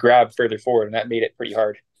you had to grab further forward, and that made it pretty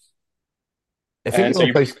hard. I think And the so only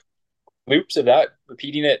you place. loops of that,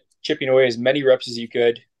 repeating it, chipping away as many reps as you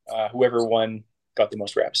could. Whoever won got the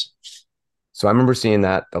most reps. So I remember seeing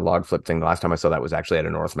that the log flip thing. The last time I saw that was actually at a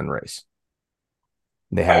Northman race.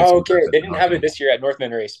 They had it Oh, okay, sometimes at they the didn't have it Northman. this year at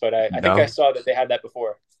Northman Race, but I think I No. saw that they had that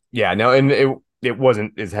before. Yeah. No. And it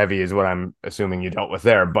wasn't as heavy as what I'm assuming you dealt with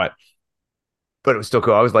there, but it was still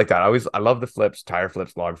cool. I always like that. I love the flips, tire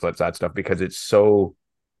flips, log flips, that stuff because it's so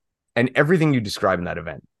and everything you describe in that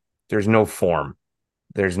event. There's no form.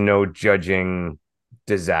 There's no judging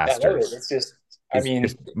Yeah, I love it. disasters. It's just, I It's mean,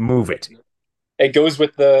 just move it. it goes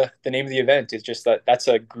with the name of the event. It's just that's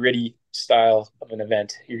a gritty style of an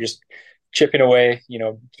event. You're just chipping away,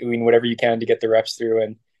 doing whatever you can to get the reps through.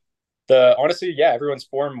 And the honestly, yeah, everyone's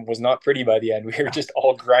form was not pretty by the end. We were just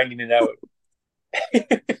all grinding it out.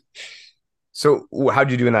 So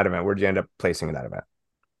how'd you do in that event? Where'd you end up placing in that event?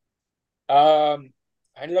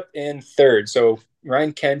 I ended up in third. So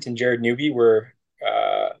Ryan Kent and Jared Newby were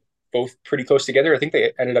both pretty close together. I think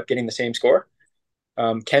they ended up getting the same score.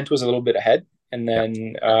 Kent was a little bit ahead, and Yeah.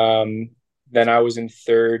 then I was in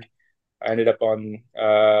third. I ended up on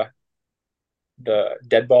the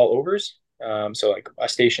dead ball overs, so like a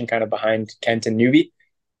station kind of behind Kent and Newby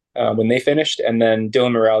when they finished, and then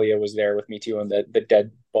Dylan Moralia was there with me too on the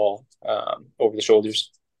dead ball over the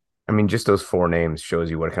shoulders. I mean, just those four names shows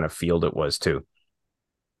you what kind of field it was too.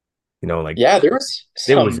 Like Yeah, there was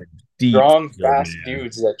it was some a deep strong, field, fast man.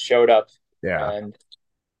 dudes that showed up. Yeah.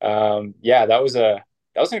 And yeah, that was an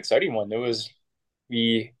exciting one. It was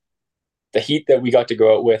the heat that we got to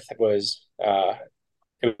go out with was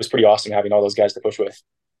it was pretty awesome having all those guys to push with.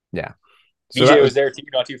 Yeah. So that VJ was, was there too,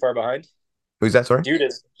 not too far behind. who's that? Sorry. Dude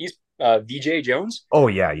is he's VJ Jones Oh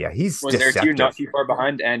yeah, yeah. He's was there too, not deceptive. too far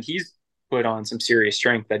behind, and he's put on some serious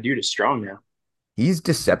strength. That dude is strong now. He's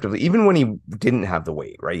deceptively, even when he didn't have the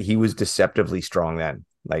weight, right? He was deceptively strong then.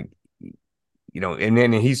 Like, and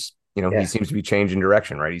then he Yeah, seems to be changing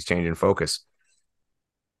direction, right? He's changing focus.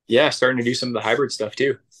 yeah, starting to do some of the hybrid stuff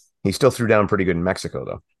too. He still threw down pretty good in Mexico,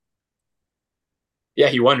 though. Yeah,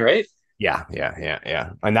 he won, right? Yeah, yeah, yeah,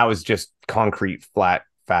 yeah. And that was just concrete, flat,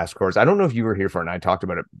 fast course. I don't know if you were here for it, and I talked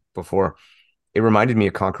about it before. It reminded me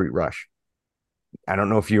of Concrete Rush. I don't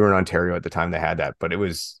know if you were in Ontario at the time they had that, but it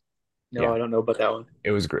was, No, yeah, I don't know about that one.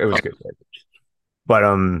 it was great. It was good. But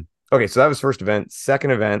okay, so that was first event.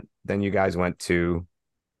 Second event, then you guys went to,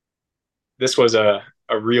 This was a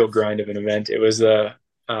real grind of an event. It was the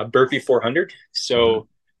burpee 400. Mhm. So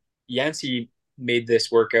Yancey made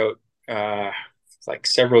this workout like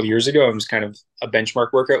several years ago. It was kind of a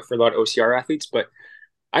benchmark workout for a lot of OCR athletes, but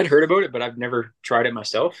I'd heard about it, but I've never tried it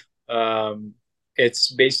myself.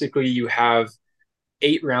 It's basically you have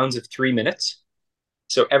 8 rounds of 3 minutes.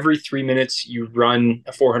 So every 3 minutes, you run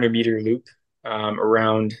a 400-meter loop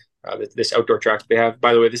around this outdoor track that they have.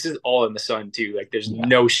 By the way, this is all in the sun too. Like there's Yeah,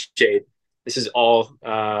 no shade. This is all.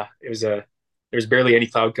 There was barely any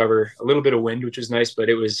cloud cover. A little bit of wind, which was nice, but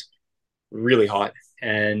it was really hot.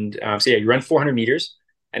 And so yeah, you run 400 meters,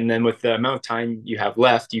 and then with the amount of time you have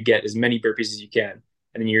left, you get as many burpees as you can,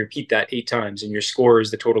 and then you repeat that 8 times, and your score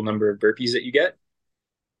is the total number of burpees that you get.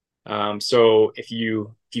 So if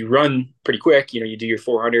you run pretty quick, you do your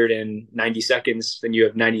 490 seconds, then you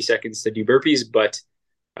have 90 seconds to do burpees, but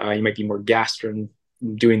you might be more gassed from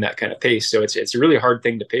doing that kind of pace. So it's a really hard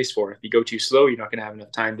thing to pace for. If you go too slow, you're not going to have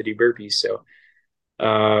enough time to do burpees. So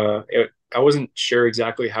I wasn't sure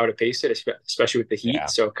exactly how to pace it, especially with the heat. yeah.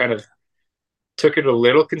 So kind of took it a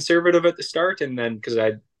little conservative at the start, and then because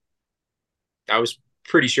I was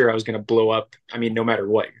pretty sure I was going to blow up. I mean, no matter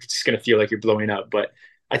what, you're just going to feel like you're blowing up. But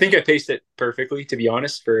I think I paced it perfectly, to be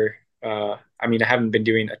honest. I mean, I haven't been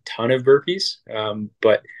doing a ton of burpees,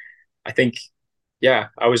 but I think, yeah,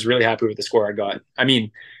 I was really happy with the score I got. I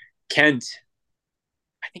mean, Kent,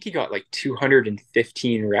 I think he got like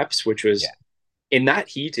 215 reps, which Yeah. was in that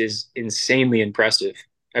heat is insanely impressive.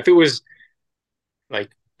 If it was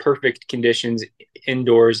like perfect conditions,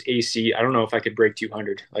 indoors, AC, I don't know if I could break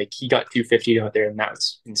 200. Like he got 250 out there, and that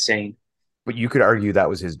was insane. But you could argue that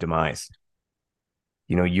was his demise.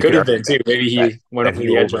 You Could could have argue been too. Maybe that he went that over he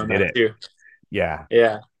the edge on overdid that it. too. Yeah.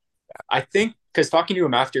 Yeah. I think because talking to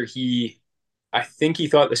him after I think he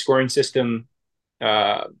thought the scoring system,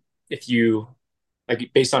 uh, if you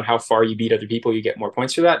like based on how far you beat other people, you get more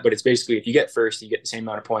points for that. But it's basically if you get first, you get the same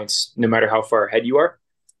amount of points no matter how far ahead you are.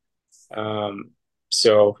 Um,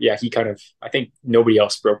 so yeah, I think nobody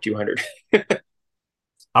else broke 200.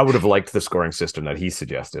 I would have liked the scoring system that he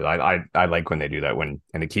suggested. I like when they do that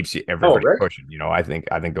and it keeps Oh, everybody right. pushing. I think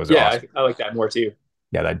those are Yeah, awesome. I like that more too.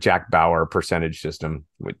 Yeah, that Jack Bauer percentage system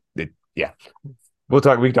with it. Yeah, we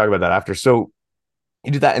can talk about that after. So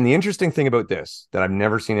you did that, and the interesting thing about this that I've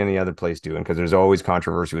never seen any other place doing, because there's always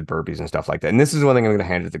controversy with burpees and stuff like that. And this is one thing I'm going to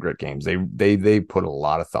hand it to the Grit Games. They put a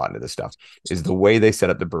lot of thought into this stuff. Is the way they set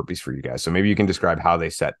up the burpees for you guys. So maybe you can describe how they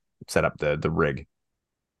set up the rig.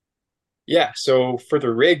 Yeah, so for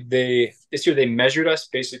the rig, this year they measured us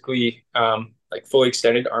basically like fully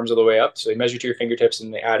extended, arms all the way up. So they measured to your fingertips,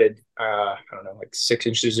 and they added I don't know, like 6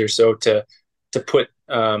 inches or so to put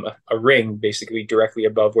a ring basically directly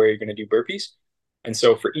above where you're going to do burpees. And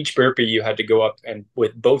so for each burpee, you had to go up and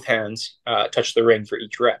with both hands touch the ring for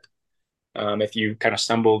each rep. If you kind of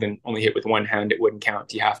stumbled and only hit with one hand, it wouldn't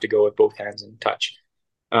count. You have to go with both hands and touch.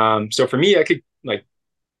 So for me, I could like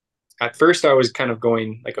at first I was kind of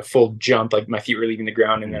going like a full jump, like my feet were leaving the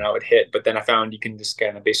ground and then Mm. I would hit. But then I found you can just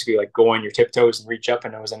kind of basically like go on your tiptoes and reach up,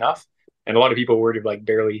 and it was enough. And a lot of people were like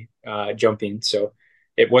barely jumping, so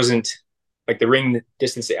it wasn't like the ring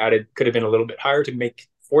distance they added could have been a little bit higher to make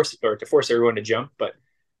force or to force everyone to jump. But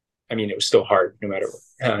I mean, it was still hard no matter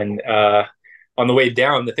what. And on the way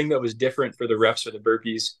down, the thing that was different for the reps or the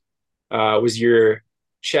burpees was your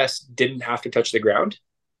chest didn't have to touch the ground.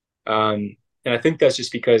 And I think that's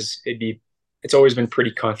just because it's always been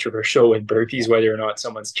pretty controversial with Yeah. burpees whether or not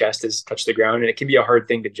someone's chest has touched the ground, and it can be a hard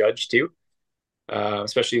thing to judge too,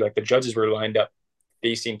 especially like the judges were lined up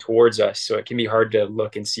facing towards us, so it can be hard to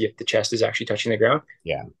look and see if the chest is actually touching the ground.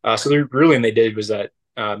 Yeah. So the ruling they did was that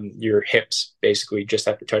your hips basically just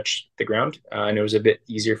have to touch the ground, and it was a bit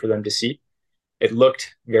easier for them to see. It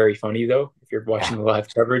looked very funny though. If you're Yeah. watching the live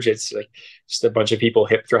coverage, it's like just a bunch of people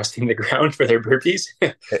hip thrusting the ground for their burpees.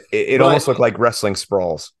 It But almost looked like wrestling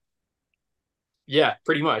sprawls. yeah,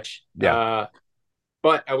 pretty much. Yeah.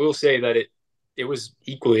 But I will say that it was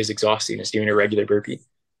equally as exhausting as doing a regular burpee.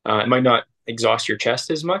 It might not exhaust your chest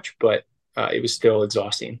as much, but it was still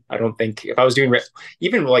exhausting. I don't think if I was doing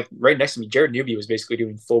even like right next to me, Jared Newby was basically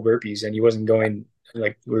doing full burpees, and he wasn't going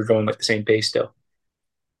like we were going like the same pace still.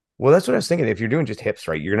 Well, that's what I was thinking. If you're doing just hips,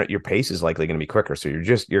 right, your pace is likely going to be quicker, so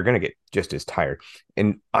you're going to get just as tired.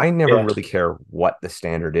 And I never Yeah, really care what the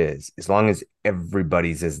standard is, as long as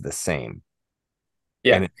everybody's is the same.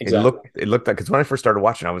 yeah, And exactly. it looked like because when I first started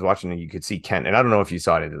watching, I was watching and you could see Kent, and I don't know if you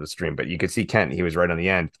saw it into the stream, but you could see Kent. He was right on the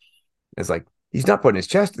end. It's like he's not putting his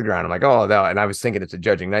chest to the ground. I'm like, oh, no. And I was thinking it's a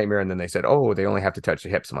judging nightmare. And then they said, oh, they only have to touch the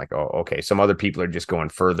hips. I'm like, oh, okay. Some other people are just going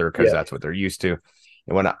further because Yeah, that's what they're used to.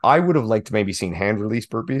 And when I would have liked to maybe seen hand release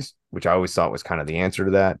burpees, which I always thought was kind of the answer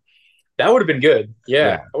to that. that would have been good.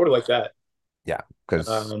 Yeah, Yeah, I would have liked that. yeah, because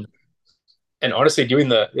Um, and honestly, doing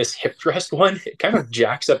the this hip thrust one, it kind of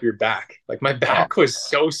jacks up your back. Like my oh, back was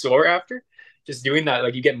so sore after just doing that.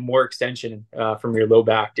 Like you get more extension from your low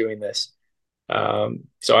back doing this.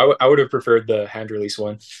 So I would have preferred the hand release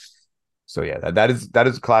one. so yeah, that is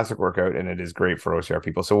a classic workout, and it is great for OCR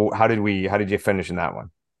people. So how did you finish in that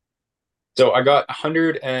one? So I got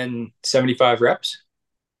 175 reps,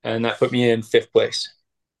 and that put me in fifth place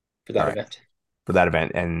for All that right. event. For that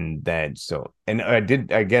event. And then so and I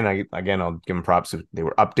did again I'll give them props. They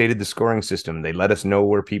were updated the scoring system. They let us know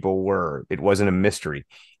where people were. It wasn't a mystery.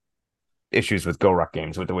 Issues with GORUCK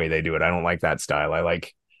games with the way they do it. I don't like that style. I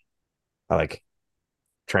like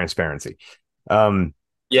transparency. Um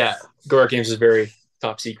Yeah, GORUCK Games is very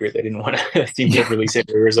top secret. They didn't want to seem to yeah, release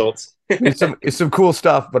any results. it's some cool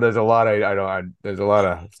stuff, but there's a lot I don't there's a lot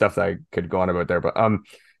of stuff that I could go on about there. But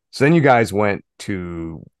so then you guys went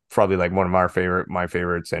to probably like one of my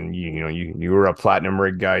favorites, and you were a platinum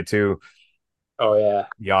rig guy too, Oh yeah,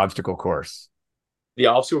 the obstacle course. the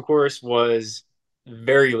obstacle course was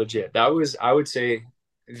very legit. That was, I would say,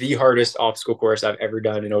 the hardest obstacle course I've ever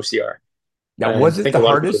done in OCR. Now, And was I it think a the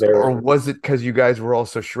lot of people hardest, or there. was it because you guys were all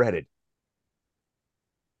so shredded?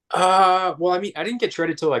 Well, I mean, I didn't get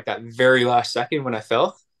shredded till like that very last second when I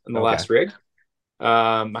fell in the Okay. last rig.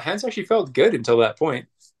 My hands actually felt good until that point.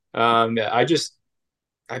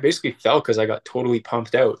 I basically fell because I got totally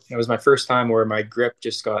pumped out. It was my first time where my grip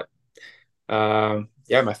just got,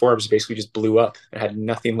 yeah, my forearms basically just blew up. I had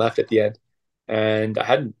nothing left at the end. And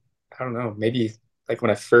I don't know, maybe like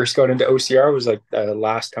when I first got into OCR was like the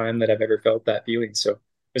last time that I've ever felt that feeling. So it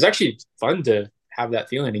was actually fun to have that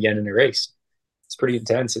feeling again in a race. It's pretty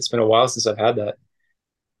intense. It's been a while since I've had that.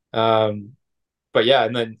 Um, but yeah,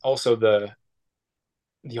 and then also the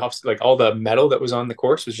like all the metal that was on the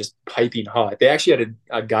course was just piping hot. They actually had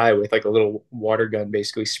a guy with like a little water gun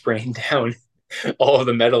basically spraying down all of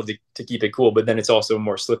the metal to keep it cool, but then it's also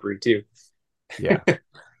more slippery too. Yeah.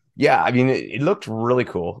 Yeah. I mean, it looked really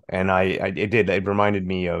cool. And it reminded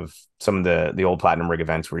me of some of the old platinum rig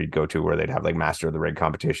events where you'd go to where they'd have like master of the rig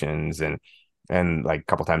competitions and like a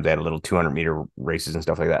couple times they had a little 200-meter races and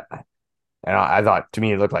stuff like that. And I thought to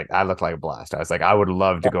me, I looked like a blast. I was like, I would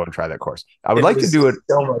love to go and try that course. I would It like to was do it.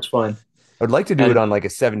 so much fun. I would like to do it And on like a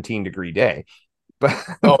 17-degree day, but,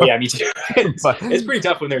 oh yeah, me too. but It's pretty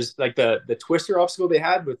tough when there's like the twister obstacle they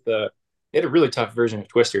had with they had a really tough version of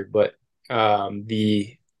twister, but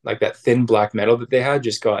the like that thin black metal that they had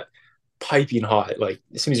just got piping hot. Like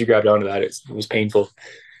as soon as you grabbed onto that, it was painful.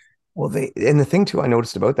 well, and the thing too I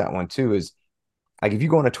noticed about that one too is like if you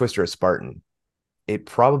go on a twister at Spartan, it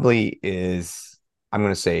probably is, I'm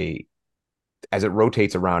going to say, as it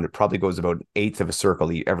rotates around, it probably goes about an eighth of a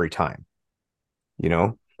circle every time, you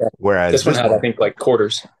know? Yeah. Whereas This one this had, I one, think, like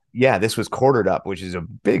quarters. yeah, this was quartered up, which is a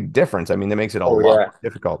big difference. I mean, that makes it a Oh lot yeah.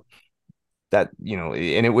 more difficult.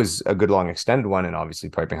 And it was a good long extended one and obviously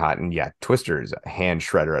piping hot. And yeah, Twister is a hand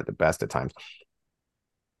shredder at the best of times.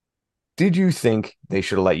 Did you think they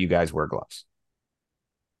should have let you guys wear gloves?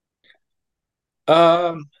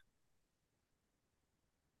 Um,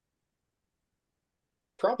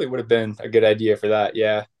 Probably would have been a good idea for that.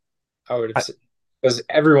 Yeah, I would have I, because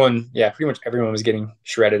everyone, yeah, pretty much everyone was getting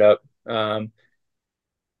shredded up.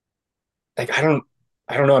 Like I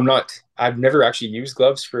don't know. I've never actually used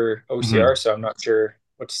gloves for OCR, mhm. so I'm not sure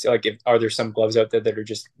what to say. Like, are there some gloves out there that are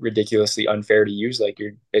just ridiculously unfair to use? Like,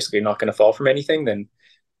 you're basically not going to fall from anything. Then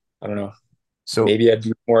I don't know. So Maybe I'd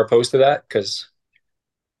be more opposed to that because,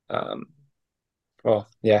 um, well,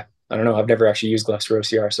 yeah, I don't know. I've never actually used gloves for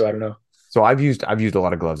OCR, so I don't know. I've used a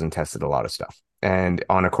lot of gloves and tested a lot of stuff. And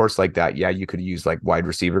on a course like that, yeah, you could use like wide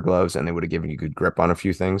receiver gloves and they would have given you good grip on a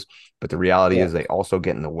few things. But the reality Yeah. is they also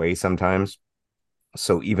get in the way sometimes.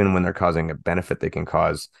 So even when they're causing a benefit, they can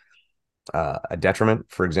cause a detriment.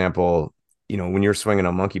 For example, when you're swinging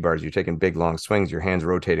on monkey bars, you're taking big, long swings, your hand's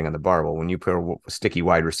rotating on the bar. Well, when you put sticky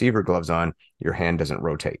wide receiver gloves on, your hand doesn't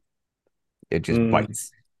rotate. It just Mm.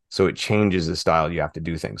 bites. So it changes the style you have to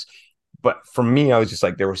do things. But for me, I was just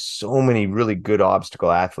like, there were so many really good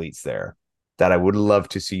obstacle athletes there that I would love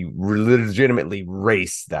to see legitimately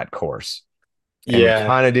race that course. And we Yeah.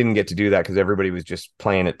 kind of didn't get to do that because everybody was just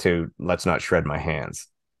playing it to let's not shred my hands.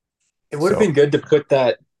 It would have So been good to put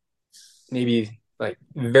that maybe like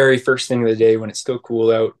very first thing of the day when it's still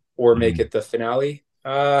cool out, or make mhm, it the finale.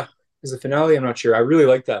 Is the finale? I'm not sure. I really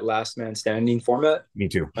like that last man standing format. me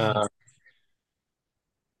too. Uh,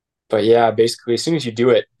 but yeah, basically, as soon as you do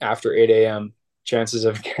it after 8 a.m., chances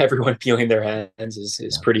of everyone peeling their hands is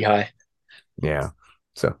Yeah. pretty high. Yeah.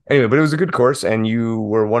 So anyway, but it was a good course, and you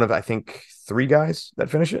were one of, I think, three guys that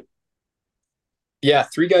finished it. Yeah,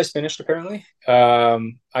 three guys finished apparently.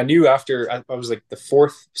 I knew after I was like the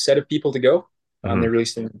fourth set of people to go. They Hmm.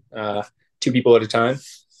 released them two people at a time.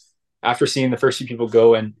 After seeing the first few people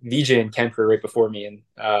go, and VJ and Kent were right before me, and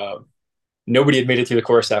nobody had made it through the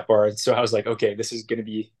course that far. So I was like, okay, this is going to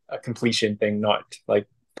be a completion thing, not like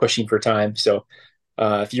pushing for time. So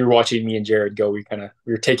if you're watching me and Jared go, we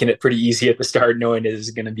were taking it pretty easy at the start, knowing it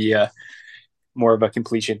is going to be a more of a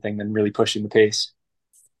completion thing than really pushing the pace.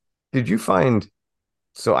 Did you find?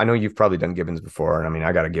 So I know you've probably done Gibbons before, and I mean,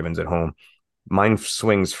 I got a Gibbons at home. Mine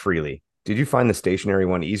swings freely. Did you find the stationary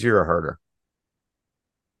one easier or harder?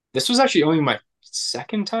 This was actually only my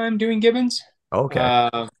second time doing Gibbons. Okay.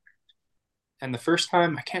 Uh, and the first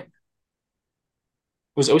time, I can't,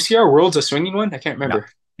 was OCR Worlds a swinging one? I can't Yeah. remember.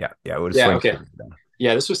 Yeah. Yeah. It would Yeah, swing okay. freely.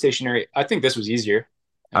 Yeah, this was stationary. I think this was easier,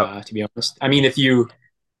 Oh, to be honest. I mean, if you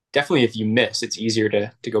miss, it's easier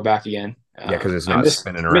to go back again. yeah, because it's I not missed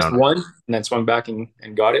spinning missed around. one and then swung back and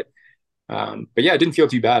got it. But yeah, it didn't feel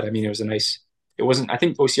too bad. I mean, it was a nice. It wasn't. I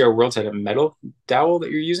think OCR Worlds had a metal dowel that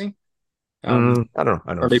you're using, I don't know. I don't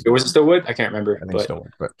know or if maybe it's it was still wood. I can't remember. I think it But still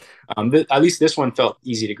works, but at least this one felt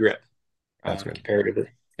easy to grip that's good. comparatively.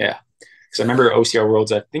 Yeah, because I remember OCR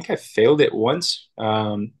Worlds. I think I failed it once.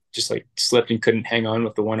 Just like slipped and couldn't hang on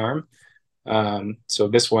with the one arm. So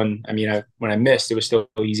this one, I mean, when I missed, it was still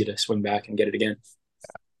easy to swing back and get it again.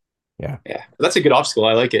 Yeah. Yeah, but that's a good obstacle.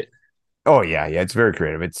 I like it. Oh yeah, yeah. It's very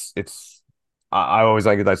creative. I always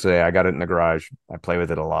like it. I say I got it in the garage. I play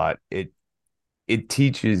with it a lot. It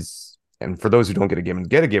teaches, and for those who don't get a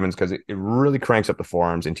Gibbons because it really cranks up the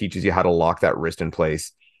forearms and teaches you how to lock that wrist in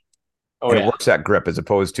place. Oh And it yeah, works that grip as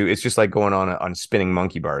opposed to it's just like going on spinning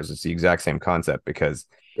monkey bars. It's the exact same concept because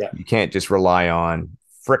yeah, you can't just rely on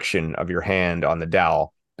friction of your hand on the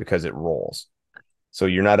dowel because it rolls. So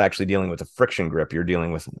you're not actually dealing with a friction grip, you're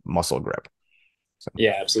dealing with muscle grip. So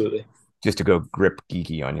yeah, absolutely. just to go grip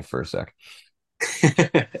geeky on you for a sec.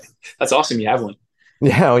 That's awesome. You have one.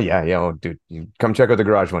 Yeah, oh yeah, yeah. Oh, dude, you come check out the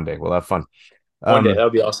garage one day. We'll have fun. One day, Um, that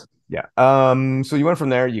would be awesome. yeah. So you went from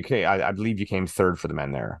there. I believe you came third for the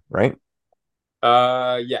men there, right?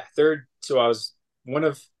 Yeah, third. So I was one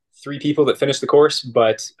of three people that finished the course,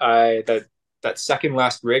 but that second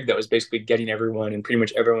last rig that was basically getting everyone, and pretty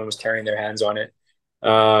much everyone was tearing their hands on it.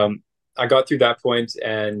 I got through that point,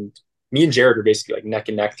 and me and Jared were basically like neck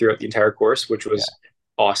and neck throughout the entire course, which Yeah. was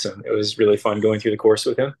awesome. It was really fun going through the course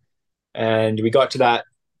with him. And we got to that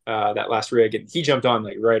last rig, and he jumped on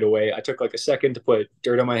like right away. I took like a second to put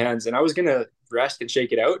dirt on my hands, and I was gonna rest and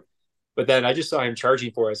shake it out, but then I just saw him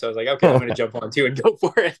charging for it, so I was like, okay, I'm gonna jump on too and go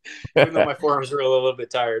for it, even though my forearms were a little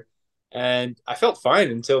bit tired. And I felt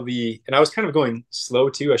fine and I was kind of going slow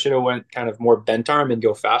too. I should have went kind of more bent arm and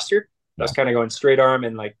go faster. I was Yeah. kind of going straight arm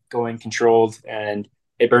and like going controlled, and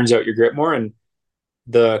it burns out your grip more. And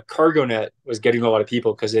the cargo net was getting a lot of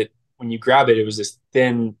people because when you grab it, it was this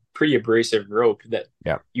thin, pretty abrasive rope that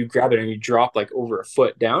Yeah. you grab it and you drop like over a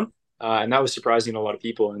foot down, and that was surprising a lot of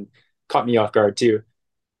people and caught me off guard too.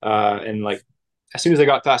 And like as soon as I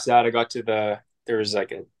got past that, I got to there was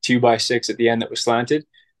like a 2x6 at the end that was slanted,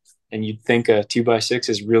 and you'd think a 2x6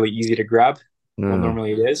 is really easy to grab. Well, Mm.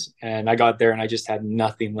 normally it is, and I got there and I just had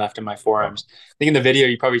nothing left in my Oh. forearms. I think in the video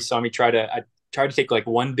you probably saw me I tried to take like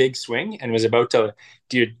one big swing and was about to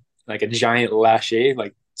do like a giant lâcher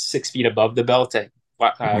like 6 feet above the belt to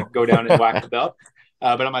go down and whack the belt.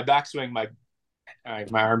 But on my backswing, my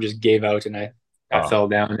arm just gave out and I Oh. fell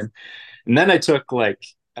down. And then I took like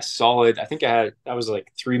I think I was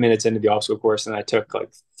like 3 minutes into the obstacle course, and I took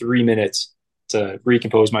like 3 minutes to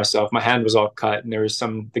recompose myself. My hand was all cut, and there was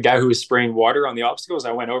the guy who was spraying water on the obstacles.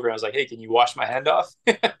 I went over and I was like, "Hey, can you wash my hand off?"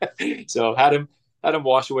 So had him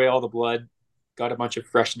wash away all the blood, got a bunch of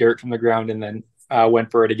fresh dirt from the ground, and then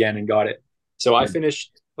went for it again and got it. So I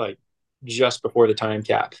finished like just before the time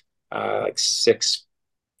cap, like 6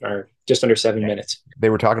 or just under 7 minutes. They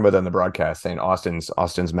were talking about that in the broadcast, saying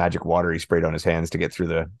Austin's magic water he sprayed on his hands to get through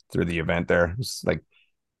the event there. It's like,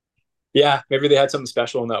 Yeah, maybe they had something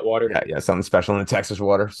special in that water. yeah, something special in the Texas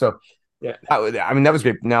water. So Yeah, I mean, that was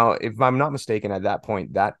great. Now, if I'm not mistaken, at that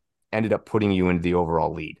point, that ended up putting you into the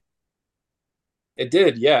overall lead. it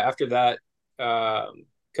did. Yeah, after that,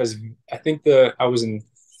 because I think I was in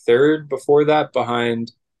third before that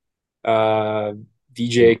behind uh,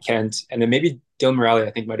 VJ Kent, and then maybe Dylan Morale,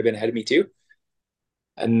 I think might have been ahead of me too.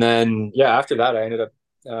 And then yeah, after that, I ended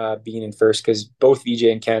up being in first because both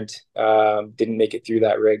VJ and Kent didn't make it through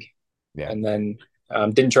that rig, Yeah, and then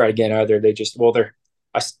didn't try it again either. They just they're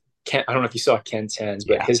I can't I don't know if you saw Kent's hands,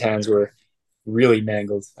 but yeah. his hands were really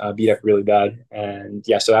mangled, beat up really bad, and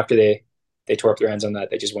yeah. So after they tore up their hands on that,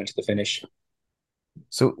 they just went to the finish.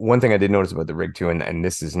 So one thing I did notice about the rig too, and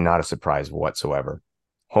this is not a surprise whatsoever,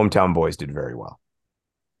 hometown boys did very well.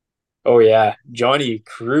 Oh yeah, Johnny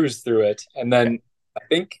cruised through it, and then I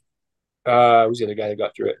think who's the other guy that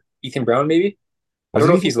got through it? Ethan Brown, maybe. I Was don't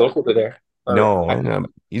it know if Ethan? he's local to there or No, no,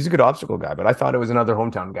 he's a good obstacle guy, but I thought it was another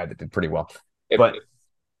hometown guy that did pretty well. it, But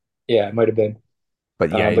yeah, it might have been.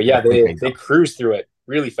 yeah, But it yeah, definitely they pays they off. cruised through it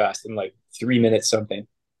really fast in like 3 minutes something.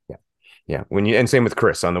 Yeah. Yeah. And same with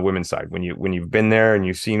Chris on the women's side. When you've been there and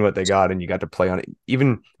you've seen what they got and you got to play on it,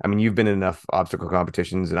 even I mean, you've been in enough obstacle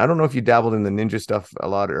competitions, and I don't know if you dabbled in the ninja stuff a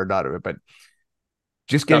lot or not, but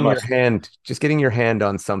Not much. just getting your hand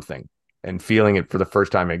on something and feeling it for the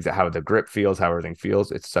first time, how the grip feels, how everything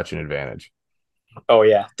feels, it's such an advantage. Oh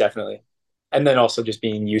yeah, definitely. And then also just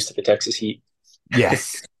being used to the Texas heat.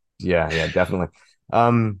 Yes. Yeah, definitely.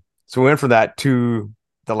 So we went from that to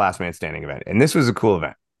the last man standing event, and this was a cool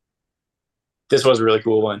event. This was a really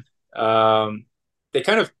cool one. They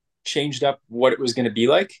kind of changed up what it was going to be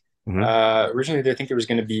like. Hmm. Originally, they think there was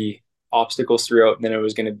going to be obstacles throughout, and then it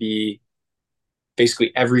was going to be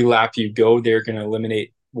basically every lap you go, they're going to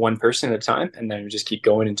eliminate one person at a time, and then just keep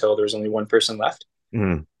going until there's only one person left.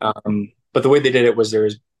 Hmm. But the way they did it was there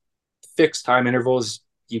was fixed time intervals.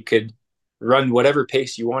 You could run whatever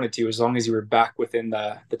pace you wanted to as long as you were back within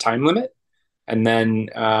the time limit. And then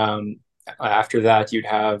after that,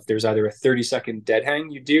 there's either a 30-second dead hang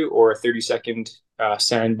you do or a 30-second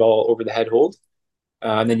sandball over the head hold.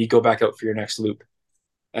 And then you go back out for your next loop.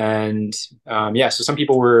 And yeah, so some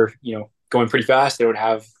people were, going pretty fast. They would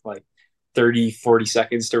have like 30, 40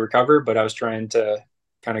 seconds to recover, but I was trying to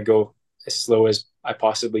kind of go as slow as I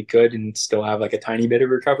possibly could and still have like a tiny bit of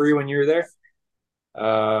recovery when you're there.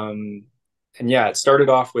 Um, and yeah, it started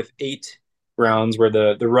off with 8 rounds where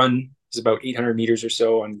the run is about 800 meters or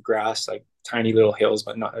so on grass, like tiny little hills,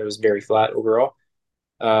 but not, it was very flat overall.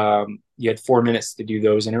 You had 4 minutes to do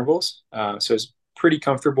those intervals. So it's pretty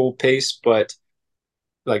comfortable pace, but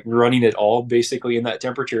like running it all basically in that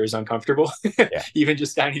temperature is uncomfortable. Yeah. Even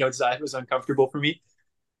just standing outside was uncomfortable for me.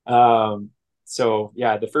 Um, so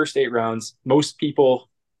yeah, the first 8 rounds, most people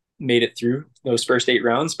made it through those first 8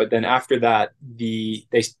 rounds, but then after that, they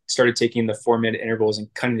started taking the 4 minute intervals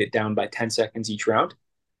and cutting it down by 10 seconds each round.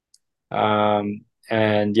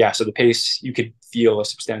 And yeah, so the pace, you could feel a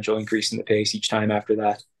substantial increase in the pace each time after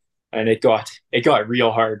that, and it got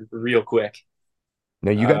real hard real quick.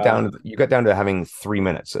 No, Uh, you got down to having 3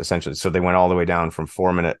 minutes essentially. So they went all the way down from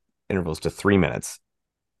 4 minute intervals to 3 minutes.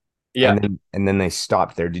 yeah, And then they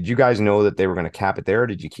stopped there. Did you guys know that they were going to cap it there, or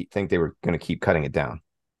did you think they were going to keep cutting it down?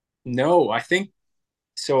 no, I think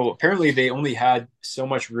so. Apparently, they only had so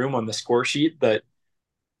much room on the score sheet that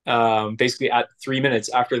basically at 3 minutes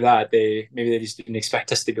after that, they just didn't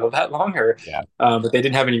expect us to go that long, or Yeah. but they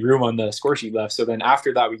didn't have any room on the score sheet left. So then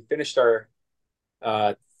after that, we finished our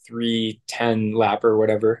 3:10 lap or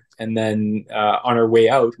whatever, and then on our way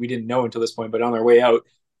out, we didn't know until this point, but on our way out,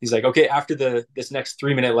 he's like, okay, after this next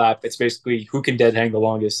 3 minute lap, it's basically who can dead hang the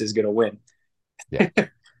longest is gonna win. Yeah.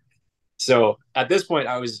 So at this point,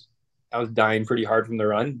 I was dying pretty hard from the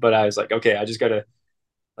run, but I was like, okay, I just gotta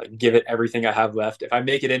like give it everything I have left. If I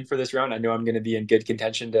make it in for this round, I know I'm going to be in good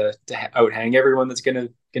contention to out hang everyone that's going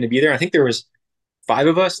to be there. I think there was 5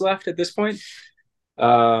 of us left at this point,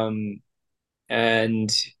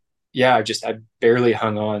 and yeah, I barely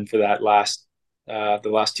hung on for that the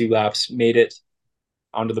last 2 laps. Made it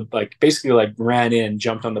onto the like basically like ran in,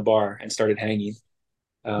 jumped on the bar, and started hanging.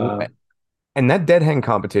 Well, Um, and that dead hang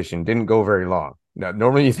competition didn't go very long. No,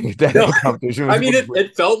 normally you think that No, any competition I was mean going to.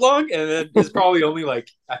 it felt long, and then it's probably only like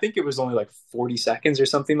I think it was only like 40 seconds or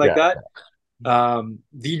something like Yeah, that.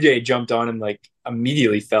 VJ jumped on and like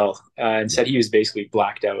immediately fell and yeah, said he was basically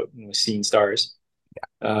blacked out and was seeing stars. yeah.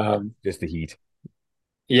 Um, Just the heat.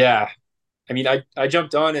 yeah, I mean, I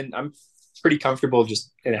jumped on and I'm pretty comfortable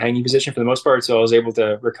just in a hanging position for the most part, so I was able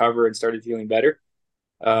to recover and started feeling better.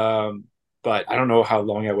 Um, but I don't know how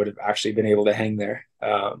long I would have actually been able to hang there.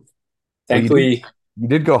 Well, Thankfully, you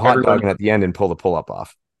did go hot everyone, dogging at the end and pull the pull up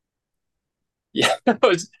off. yeah,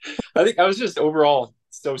 I think I was just overall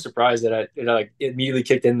so surprised that like it immediately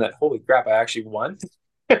kicked in that holy crap, I actually won.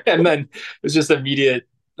 And then it was just immediate,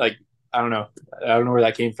 like, I don't know where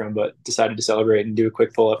that came from, but decided to celebrate and do a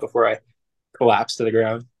quick pull up before I collapsed to the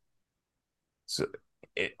ground. So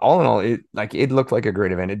all in all, it looked like a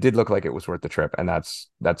great event. It did look like it was worth the trip, and that's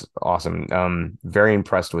awesome. Very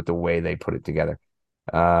impressed with the way they put it together.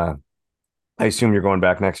 Uh, I assume you're going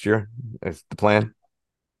back next year. Is the plan?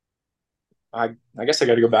 I guess I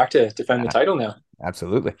got to go back to defend the Yeah, title now.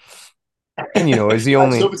 absolutely. And is the I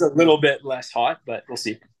just hope only it's a little bit less hot, but we'll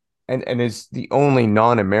see. and is the only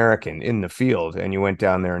non-American in the field, and you went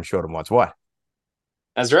down there and showed them what's what.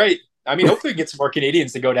 That's right. I mean, hopefully, we get some more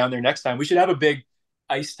Canadians to go down there next time. We should have a big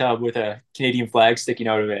ice tub with a Canadian flag sticking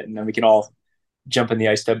out of it, and then we can all jump in the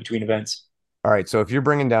ice tub between events. All right, so if you're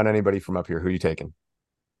bringing down anybody from up here, who are you taking?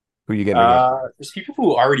 Who are you getting to go? There's people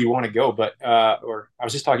who already want to go, but or I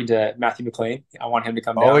was just talking to Matthew McLean. I want him to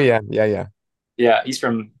come Oh down. yeah, yeah, yeah, Yeah, he's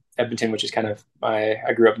from Edmonton, which is kind of I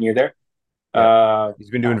grew up near there. yeah. He's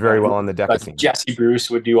been doing And very then well on the DECA like scene. Jesse Bruce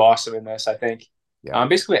would do awesome in this, I think. Yeah.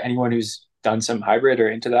 Basically anyone who's done some hybrid or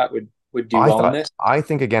into that would do well in this. I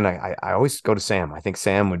think again, I always go to Sam. I think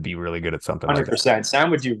Sam would be really good at something like that. 100%. Sam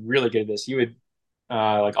would do really good at this. He would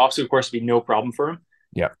like obstacle course would be no problem for him.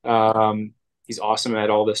 Yeah. He's awesome at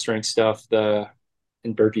all the strength stuff, the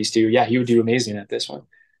and burpees too. Yeah, he would do amazing at this one.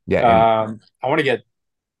 Yeah. And I want to get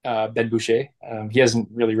Ben Boucher. He hasn't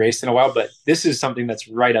really raced in a while, but this is something that's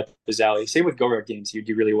right up his alley. Same with GORUCK Games. He'd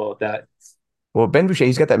do really well at that. well, Ben Boucher,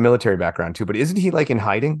 he's got that military background too, but isn't he like in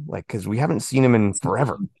hiding? Like, because we haven't seen him in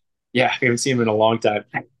forever. Yeah, we haven't seen him in a long time.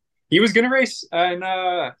 He was going to race in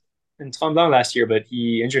Tremblant last year, but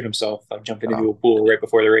he injured himself jumping into Oh. a pool right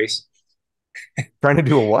before the race. Trying to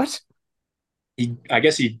do a what? I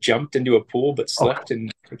guess he jumped into a pool but Oh, slipped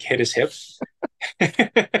and like, hit his hip.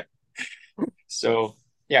 So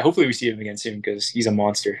yeah, hopefully we see him again soon because he's a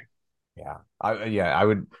monster. yeah. I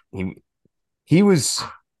would. He was,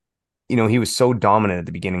 he was so dominant at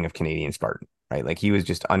the beginning of Canadian Spartan, right? Like he was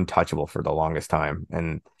just untouchable for the longest time,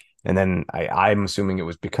 and then I'm assuming it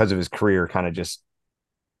was because of his career kind of just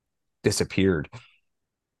disappeared.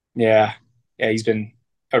 Yeah, yeah, he's been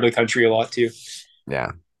out of the country a lot too.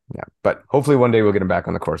 Yeah. Yeah. But hopefully one day we'll get him back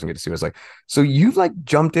on the course and get to see what it's like. So you've like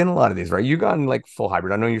jumped in a lot of these, right? You've gone like full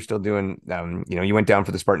hybrid. I know you're still doing you went down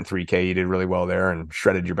for the Spartan 3K, you did really well there and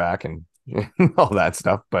shredded your back and all that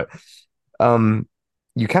stuff. But um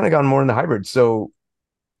you kind of gone more in the hybrid. So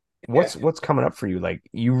Yeah. what's coming up for you? Like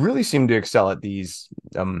you really seem to excel at these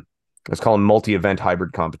let's call them multi-event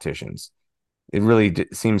hybrid competitions. It really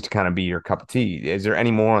seems to kind of be your cup of tea. Is there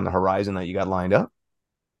any more on the horizon that you got lined up?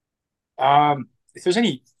 If there's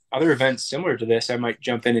any other events similar to this, I might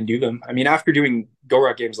jump in and do them. I mean, after doing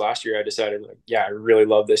GORUCK Games last year, I decided like, yeah, I really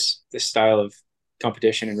love this style of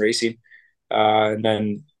competition and racing. And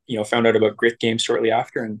then found out about Grit Games shortly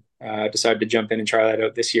after, and decided to jump in and try that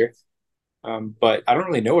out this year. But I don't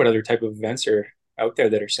really know what other type of events are out there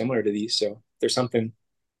that are similar to these. So if there's something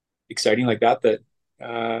exciting like that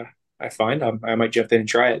I find, I might jump in and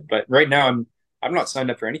try it. But right now, I'm not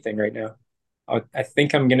signed up for anything right now. I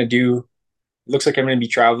think I'm gonna do. It looks like I'm going to be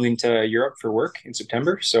traveling to Europe for work in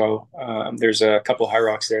September. So there's a couple of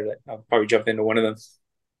Hyrox there that I'll probably jump into one of them.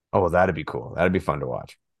 Oh, well, that'd be cool. That'd be fun to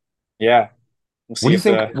watch. Yeah, we'll What see do you if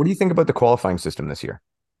think? What do you think about the qualifying system this year?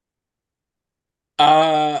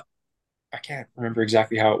 uh I can't remember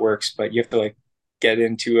exactly how it works, but you have to like get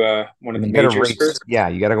into one of the You got to majors race. first. Yeah,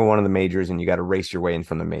 you got to go one of the majors, and you got to race your way in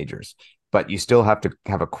from the majors. But you still have to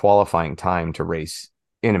have a qualifying time to race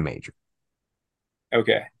in a major.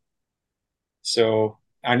 Okay, so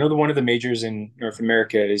I know the one of the majors in North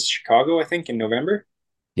America is Chicago, I think, in November.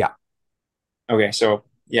 Yeah. Okay, so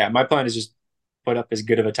yeah, my plan is just put up as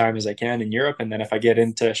good of a time as I can in Europe, and then if I get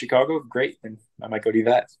into Chicago, great, then I might go do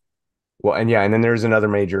that. Well, and yeah, and then there's another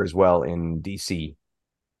major as well in DC,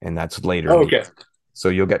 and that's later in Oh, the okay. year. So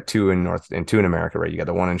you'll get two in North and two in America, right? You got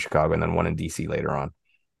the one in Chicago and then one in DC later on.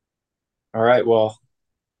 All right. Well,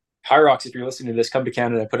 Hyrox, if you're listening to this, come to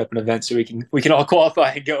Canada, put up an event so we can all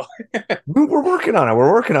qualify and go. We're working on it.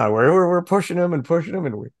 We're working on it. We're pushing them and pushing them,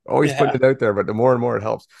 and we're always putting Yeah. it out there. But the more and more it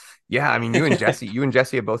helps. Yeah, I mean, you and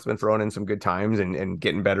Jesse have both been throwing in some good times and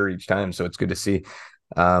getting better each time. So it's good to see.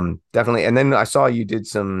 Definitely. And then I saw you did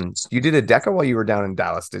a deca while you were down in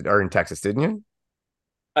Dallas or in Texas, didn't you?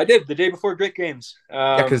 I did the day before GORUCK Games.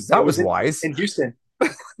 Yeah, because It that was was wise. in Houston.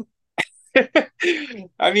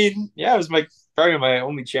 I mean, yeah, it was probably my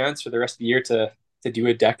only chance for the rest of the year to do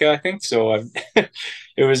a DECA, I think. So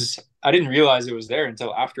it was. I didn't realize it was there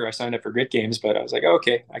until after I signed up for GRIT Games. But I was like, oh,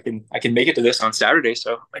 okay, I can make it to this on Saturday.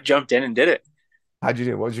 So I jumped in and did it. How'd you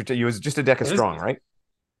do? What was you was just a deca It was strong, right?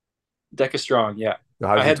 DECA strong, yeah. So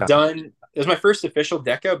how I was your had time? done. It was my first official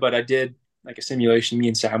DECA, but I did like a simulation. Me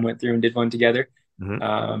and Sam went through and did one together. Hmm.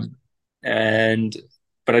 Um, and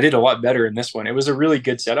but I did a lot better in this one. It was a really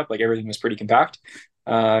good setup. Like everything was pretty compact.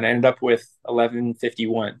 And I ended up with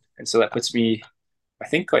 11:51, and so that puts me, I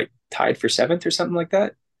think, like tied for seventh or something like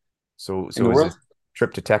that in the So is world. this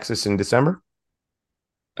trip to Texas in December?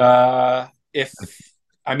 If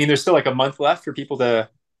I mean, there's still like a month left for people to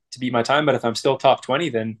beat my time, but if I'm still top 20,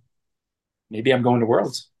 then maybe I'm going to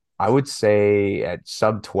Worlds. I would say at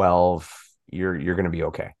sub 12, you're going to be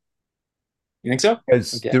okay. You think so?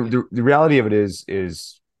 Because Okay. the reality of it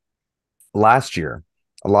is last year,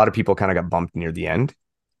 a lot of people kind of got bumped near the end,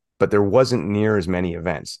 but there wasn't near as many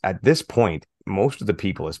events. At this point, most of the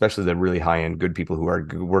people, especially the really high end good people who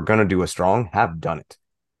were going to do a strong, have done it.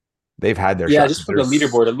 They've had their Yeah, shot. just from the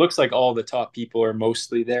leaderboard, it looks like all the top people are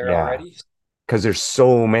mostly there Yeah, already. because there's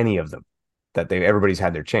so many of them that everybody's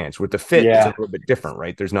had their chance. With the fit, it's a Yeah, little bit different,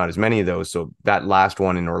 right? There's not as many of those, so that last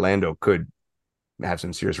one in Orlando could have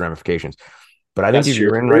some serious ramifications. But I think that's if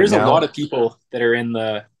true. you're in There right is a lot now, of people that are in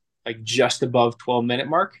the like just above 12-minute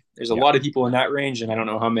mark. There's a yeah, lot of people in that range, and I don't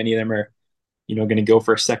know how many of them are, going to go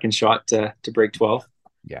for a second shot to break 12.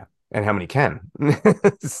 yeah, and how many can?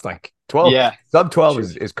 It's like 12, Yeah, sub 12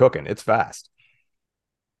 true. is cooking. It's fast.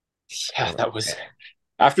 Yeah, So, that was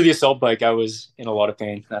after the assault bike. I was in a lot of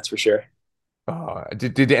pain. That's for sure.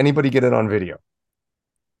 did anybody get it on video?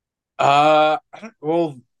 I don't,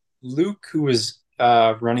 well, Luke, who was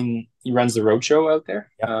running, he runs the roadshow out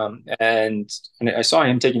there, Yeah. and I saw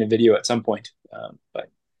him taking a video at some point, but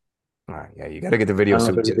All right, yeah, you got to get the I video don't know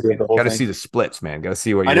so if we there's a video of the whole got to see thing. the splits, man. Got to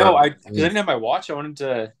see what I you run. know, because I didn't have my watch. I wanted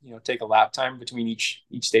to, take a lap time between each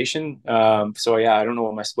station. So yeah, I don't know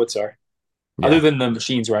what my splits are, other Yeah, than the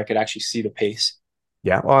machines where I could actually see the pace.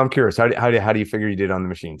 yeah. Well, I'm curious. How do you figure you did on the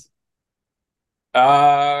machines?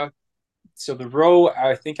 Uh, so the row,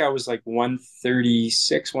 I think I was like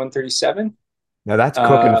 136, 137. Now that's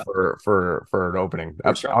cooking Uh, for an opening.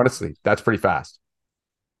 pretty strong. Honestly, that's pretty fast.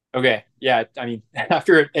 Okay, yeah. I mean,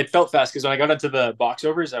 after it felt fast because when I got into the box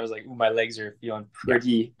overs, I was like, "Ooh, my legs are feeling Yeah.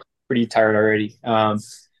 pretty tired already."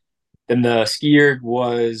 Then the skier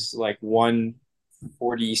was like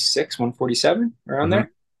 146, 147 around Hmm.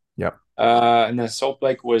 there. Yep. And the assault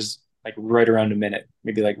bike was like right around a minute,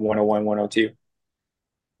 maybe like 101, 102.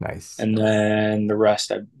 Nice. And then the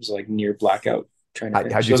rest, I was like near blackout trying to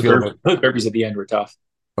How'd finish. you feel about? Those burpees at the end were tough.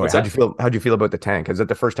 Oh, What's how'd you that? feel? How'd you feel about the tank? Is that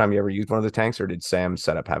the first time you ever used one of the tanks, or did Sam's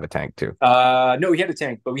setup have a tank too? No, we had a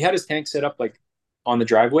tank, but we had his tank set up like on the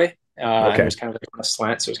driveway, and it Okay. was kind of like on a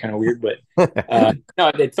slant, so it was kind of weird. But no,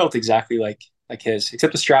 it felt exactly like his,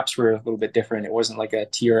 except the straps were a little bit different. It wasn't like a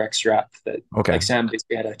TRX strap that Okay. like Sam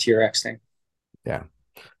basically had a TRX thing. Yeah,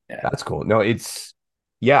 Yeah. that's cool. No, it's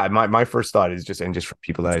yeah. My first thought is just from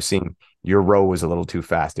people that I've seen, your row was a little too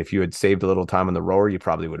fast. If you had saved a little time on the rower, you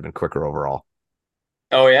probably would have been quicker overall.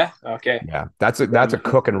 Oh yeah. Okay. Yeah, that's a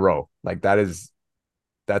cook and row. Like that's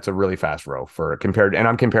a really fast row for compared, and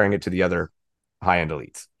I'm comparing it to the other high end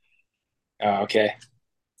elites. Okay.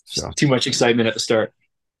 So Just too much excitement at the start.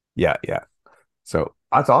 yeah, yeah. So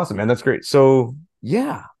that's awesome, man. That's great. So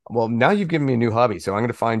yeah, well, now you've given me a new hobby. So I'm going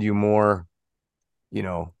to find you more,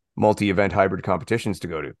 multi-event hybrid competitions to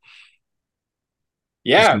go to.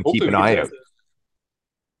 Just Yeah. going to keep Hopefully an we get eye to. out.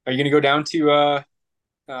 Are you gonna go down to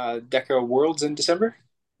Deca Worlds in December?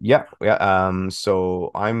 Yeah, yeah.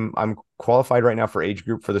 So I'm qualified right now for age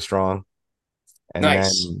group for the strong, and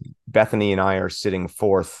Nice. then Bethany and I are sitting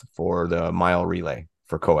fourth for the mile relay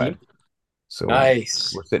for co-ed. Team. So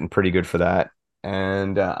Nice. we're sitting pretty good for that.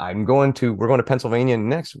 And we're going to Pennsylvania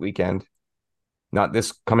next weekend, not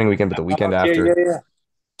this coming weekend, but the weekend Okay. Yeah. after. Yeah.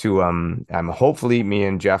 To hopefully me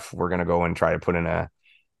and Jeff we're gonna go and try to put in a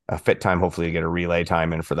fit time, hopefully to get a relay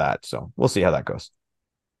time in for that. So we'll see how that goes.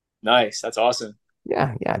 Nice. That's awesome.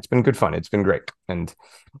 Yeah, yeah, it's been good fun. It's been great. And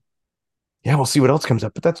yeah, we'll see what else comes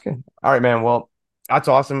up, but that's good. All right, man. Well, that's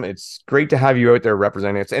awesome. It's great to have you out there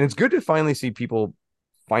representing us. And it's good to finally see people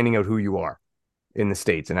finding out who you are in the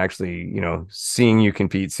States and actually, seeing you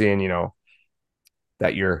compete, seeing,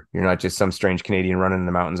 that you're not just some strange Canadian running in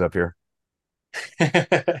the mountains up here.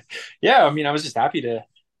 Yeah, I mean, I was just happy to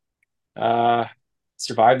uh,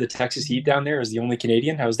 survive the Texas heat down there as the only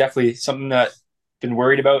Canadian. I was definitely something that I've been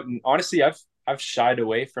worried about, and honestly, I've shied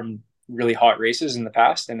away from really hot races in the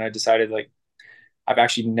past, and I decided like I've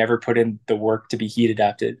actually never put in the work to be heat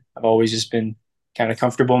adapted. I've always just been kind of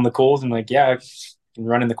comfortable in the cold, and like yeah, I've been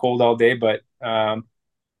running the cold all day, but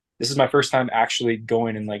this is my first time actually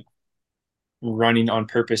going and like running on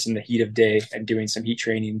purpose in the heat of day and doing some heat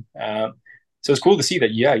training. So it's cool to see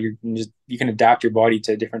that, yeah, you can adapt your body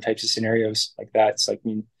to different types of scenarios like that. It's like, I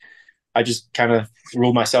mean, I just kind of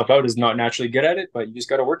ruled myself out as not naturally good at it, but you just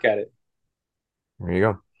got to work at it. There you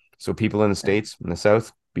go. So people in the States, in the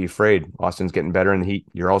South, be afraid. Austin's getting better in the heat.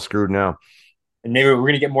 You're all screwed now. And maybe we're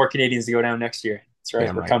going to get more Canadians to go down next year. That's right.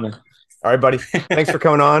 Damn We're right. coming. All right, buddy. Thanks for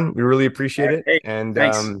coming on. We really All appreciate right. it. Hey, And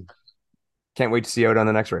thanks. can't wait to see you out on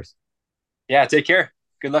the next race. Yeah. Take care.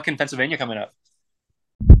 Good luck in Pennsylvania coming up.